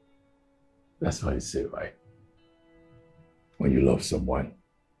 That's what I say, right? When you love someone,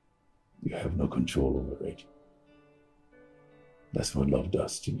 you have no control over it. That's what love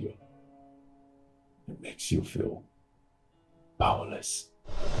does to you. It makes you feel powerless.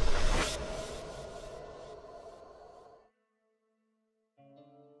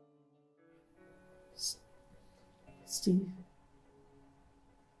 Steve,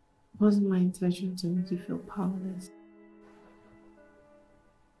 it wasn't my intention to make you feel powerless.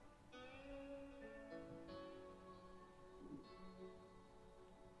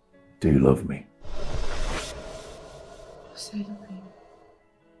 Do you love me? Yes, I love you.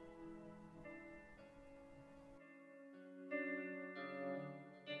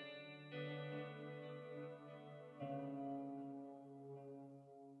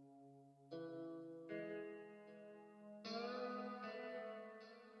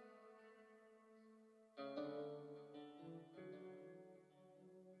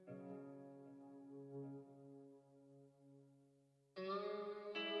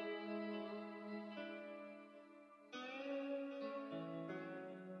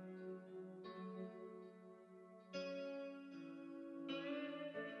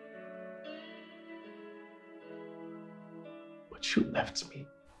 You left me.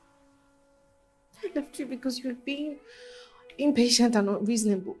 I left you because you were being impatient and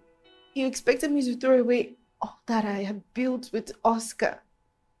unreasonable. You expected me to throw away all that I had built with Oscar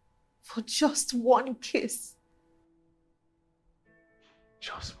for just one kiss.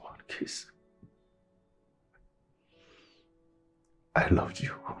 Just one kiss. I loved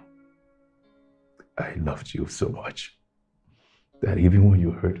you. I loved you so much that even when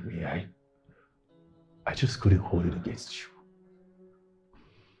you hurt me, I just couldn't hold it against you.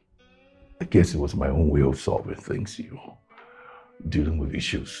 I guess it was my own way of solving things, you know, dealing with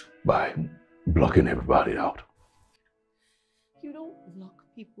issues by blocking everybody out. You don't block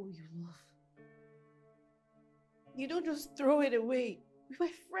people you love. You don't just throw it away. We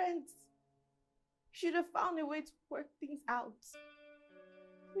were friends. You should have found a way to work things out.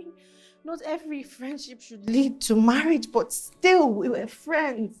 I mean, not every friendship should lead to marriage, but still, we were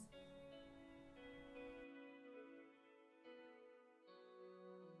friends.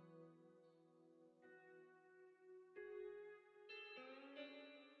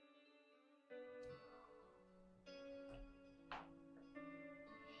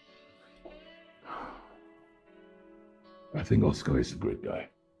 I think Oscar is a great guy.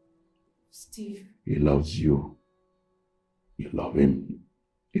 Steve. He loves you. You love him.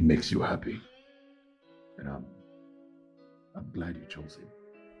 It makes you happy. And I'm glad you chose him.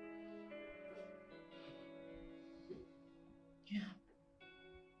 Yeah.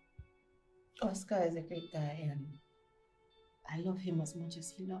 Oscar is a great guy and I love him as much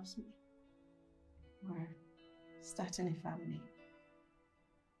as he loves me. We're starting a family.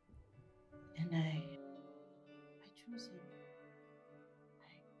 And I chose him.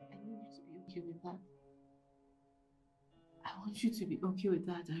 I need you to be okay with that. I want you to be okay with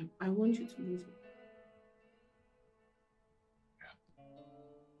that. I want you to leave me.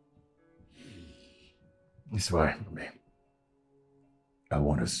 It's fine for me. I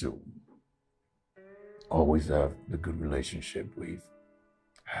want us to always have the good relationship we've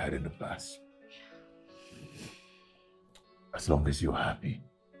had in the past. As long as you're happy,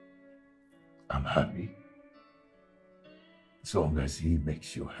 I'm happy. As long as he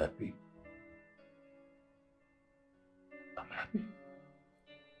makes you happy, I'm happy.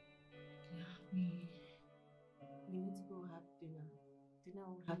 Yeah, we need to go have dinner. Dinner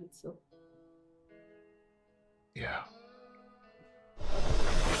will have itself. Yeah.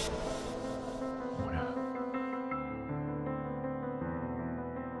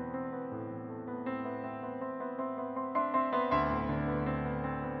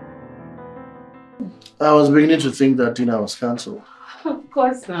 I was beginning to think that dinner was cancelled. Of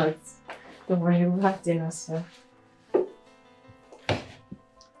course not. Don't worry, we'll have dinner, sir.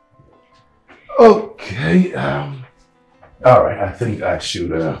 Okay, all right, I think I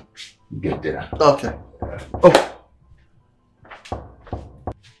should get dinner. Okay. Oh.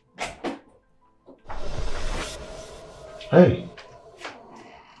 Hey.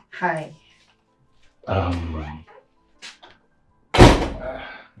 Hi.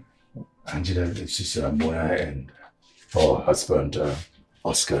 Angela, this is Mona and her husband,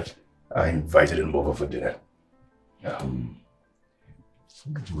 Oscar. I invited them over for dinner.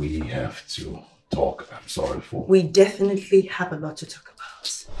 We have to talk. I'm sorry for... We definitely have a lot to talk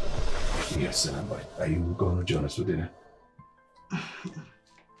about. Yes, but are you going to join us for dinner?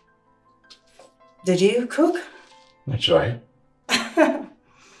 Did you cook? I tried.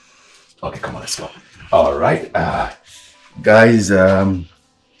 Okay, come on, let's go. All right, guys,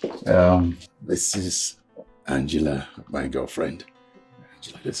 this is Angela, my girlfriend.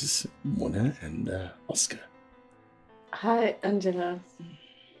 Angela, this is Mona and Oscar. Hi, Angela.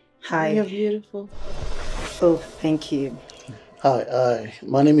 Hi. You're beautiful. Oh, thank you. Hi,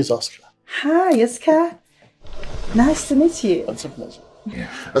 my name is Oscar. Hi, Oscar. Nice to meet you. It's a pleasure. Yeah.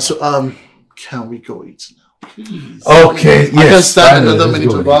 So, can we go eat now, please? Okay, yes. I can stand another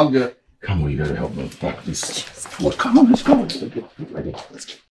minute longer. Come on, you gotta help me pack this food. Come on, let's go. Let's get ready. Let's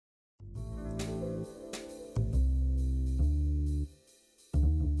go.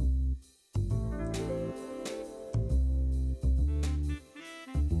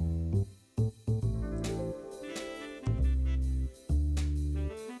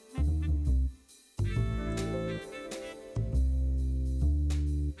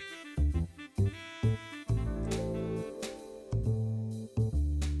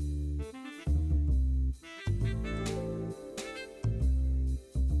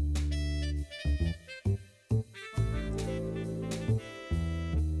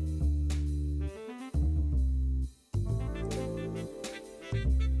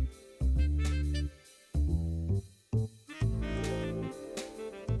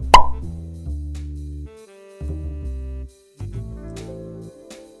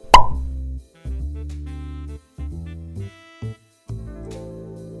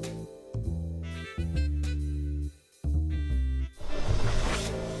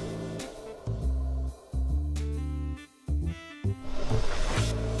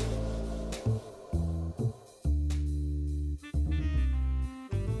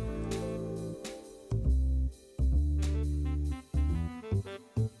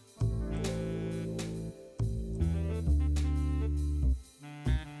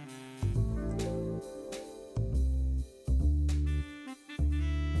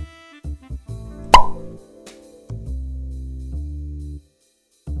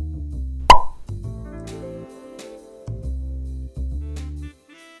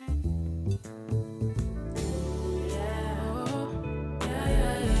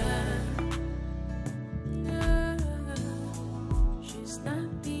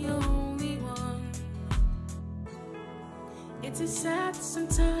 sad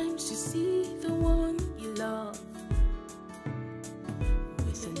sometimes to see the one you love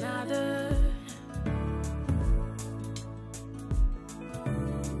with another.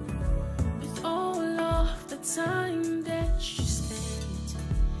 With all of the time that you spent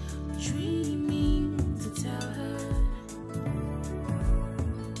dreaming to tell her.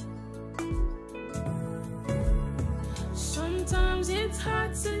 Sometimes it's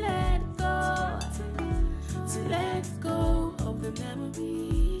hard to let go of the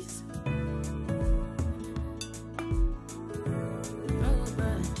memories. Oh,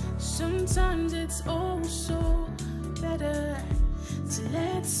 but sometimes it's also better to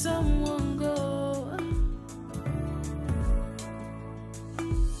let someone